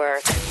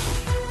Network.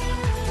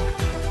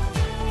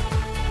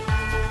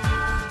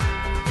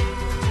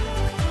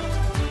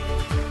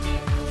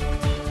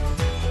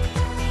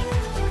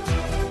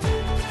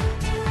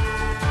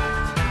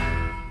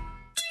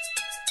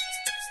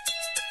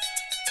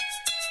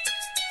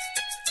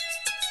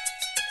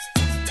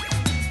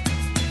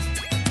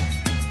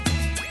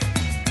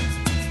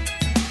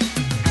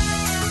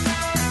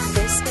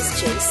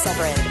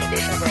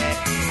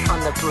 On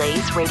the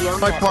Blaze Radio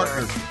Network.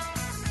 Partners.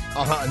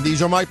 And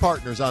these are my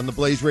partners on the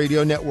Blaze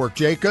Radio Network.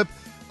 Jacob,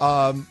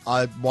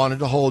 I wanted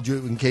to hold you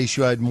in case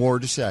you had more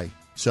to say.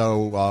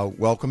 So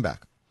welcome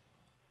back.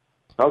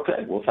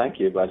 Okay. Well, thank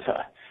you. But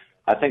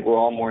I think we're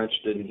all more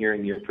interested in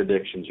hearing your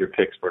predictions, your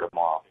picks for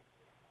tomorrow.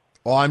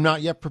 Well, I'm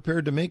not yet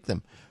prepared to make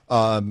them.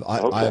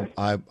 Okay.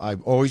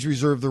 I've always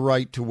reserved the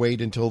right to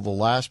wait until the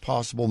last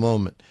possible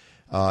moment.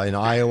 In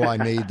Iowa, I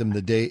made them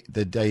the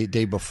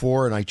day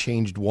before, and I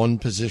changed one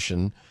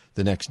position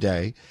the next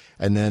day.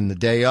 And then the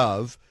day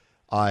of,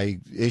 I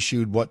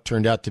issued what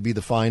turned out to be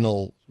the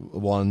final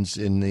ones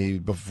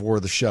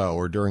before the show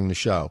or during the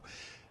show,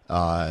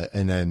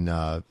 and then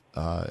I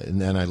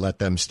let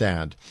them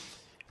stand,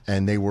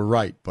 and they were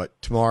right.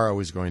 But tomorrow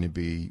is going to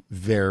be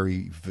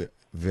very,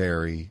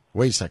 very.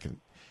 Wait a second.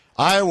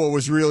 Iowa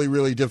was really,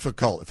 really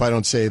difficult. If I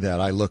don't say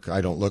that, I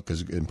don't look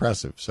as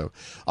impressive. So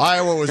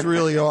Iowa was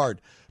really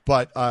hard.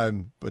 But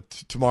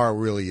tomorrow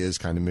really is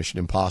kind of mission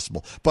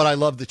impossible. But I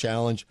love the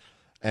challenge,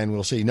 and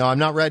we'll see. No, I'm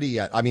not ready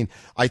yet.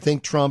 I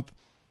think Trump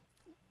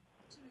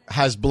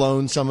has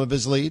blown some of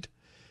his lead.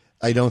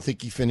 I don't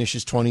think he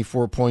finishes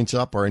 24 points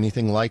up or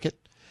anything like it.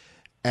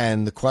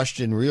 And the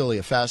question, really,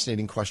 a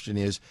fascinating question,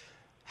 is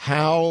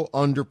how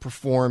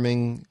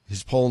underperforming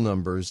his poll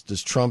numbers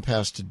does Trump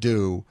have to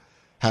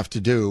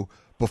do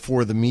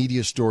before the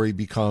media story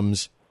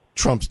becomes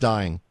Trump's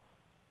dying,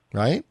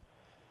 right?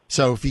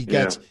 So if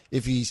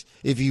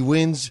he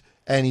wins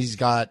and he's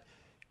got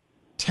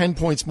 10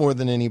 points more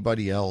than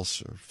anybody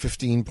else or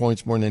 15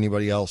 points more than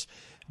anybody else,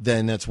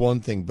 then that's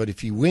one thing. But if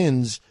he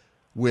wins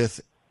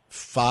with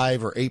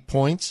 5 or 8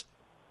 points,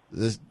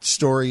 the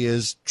story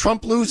is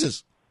Trump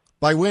loses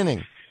by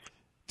winning.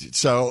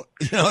 So,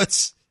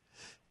 it's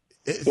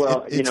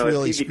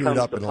really screwed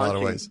up in a lot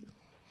of ways.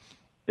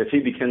 If he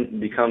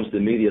becomes the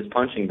media's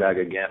punching bag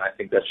again, I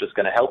think that's just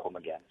going to help him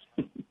again.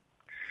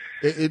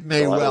 It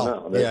may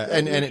well, yeah,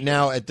 and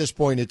now at this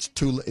point it's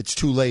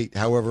too late.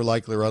 However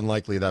likely or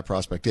unlikely that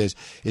prospect is,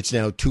 it's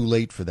now too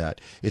late for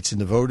that. It's in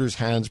the voters'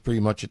 hands pretty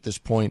much at this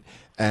point,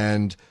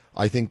 and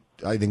I think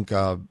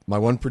my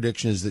one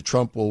prediction is that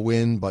Trump will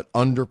win but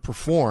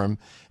underperform,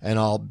 and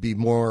I'll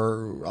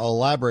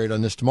elaborate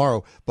on this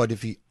tomorrow. But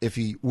if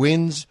he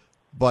wins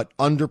but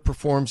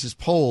underperforms his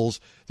polls,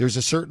 there's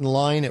a certain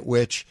line at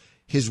which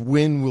his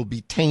win will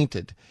be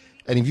tainted.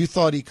 And if you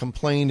thought he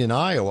complained in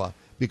Iowa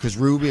because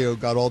Rubio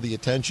got all the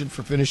attention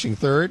for finishing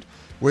third,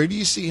 where do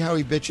you see how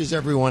he bitches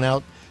everyone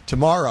out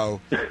tomorrow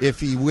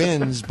if he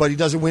wins, but he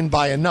doesn't win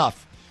by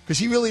enough? Because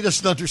he really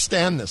doesn't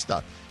understand this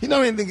stuff. He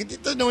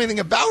doesn't know anything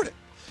about it.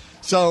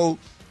 So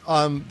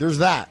there's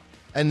that.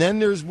 And then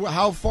there's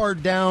how far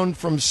down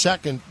from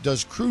second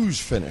does Cruz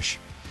finish?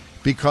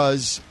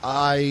 Because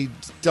I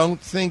don't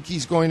think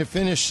he's going to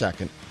finish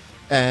second.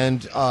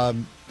 And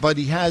but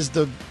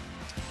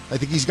I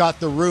think he's got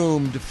the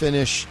room to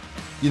finish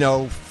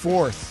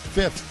 4th,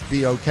 5th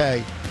be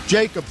okay.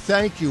 Jacob,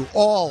 thank you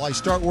all. I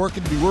start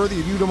working to be worthy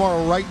of you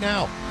tomorrow right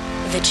now.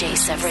 The Jay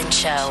Severin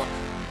Show,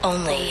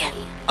 only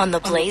on the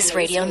Blaze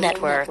Radio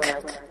Network.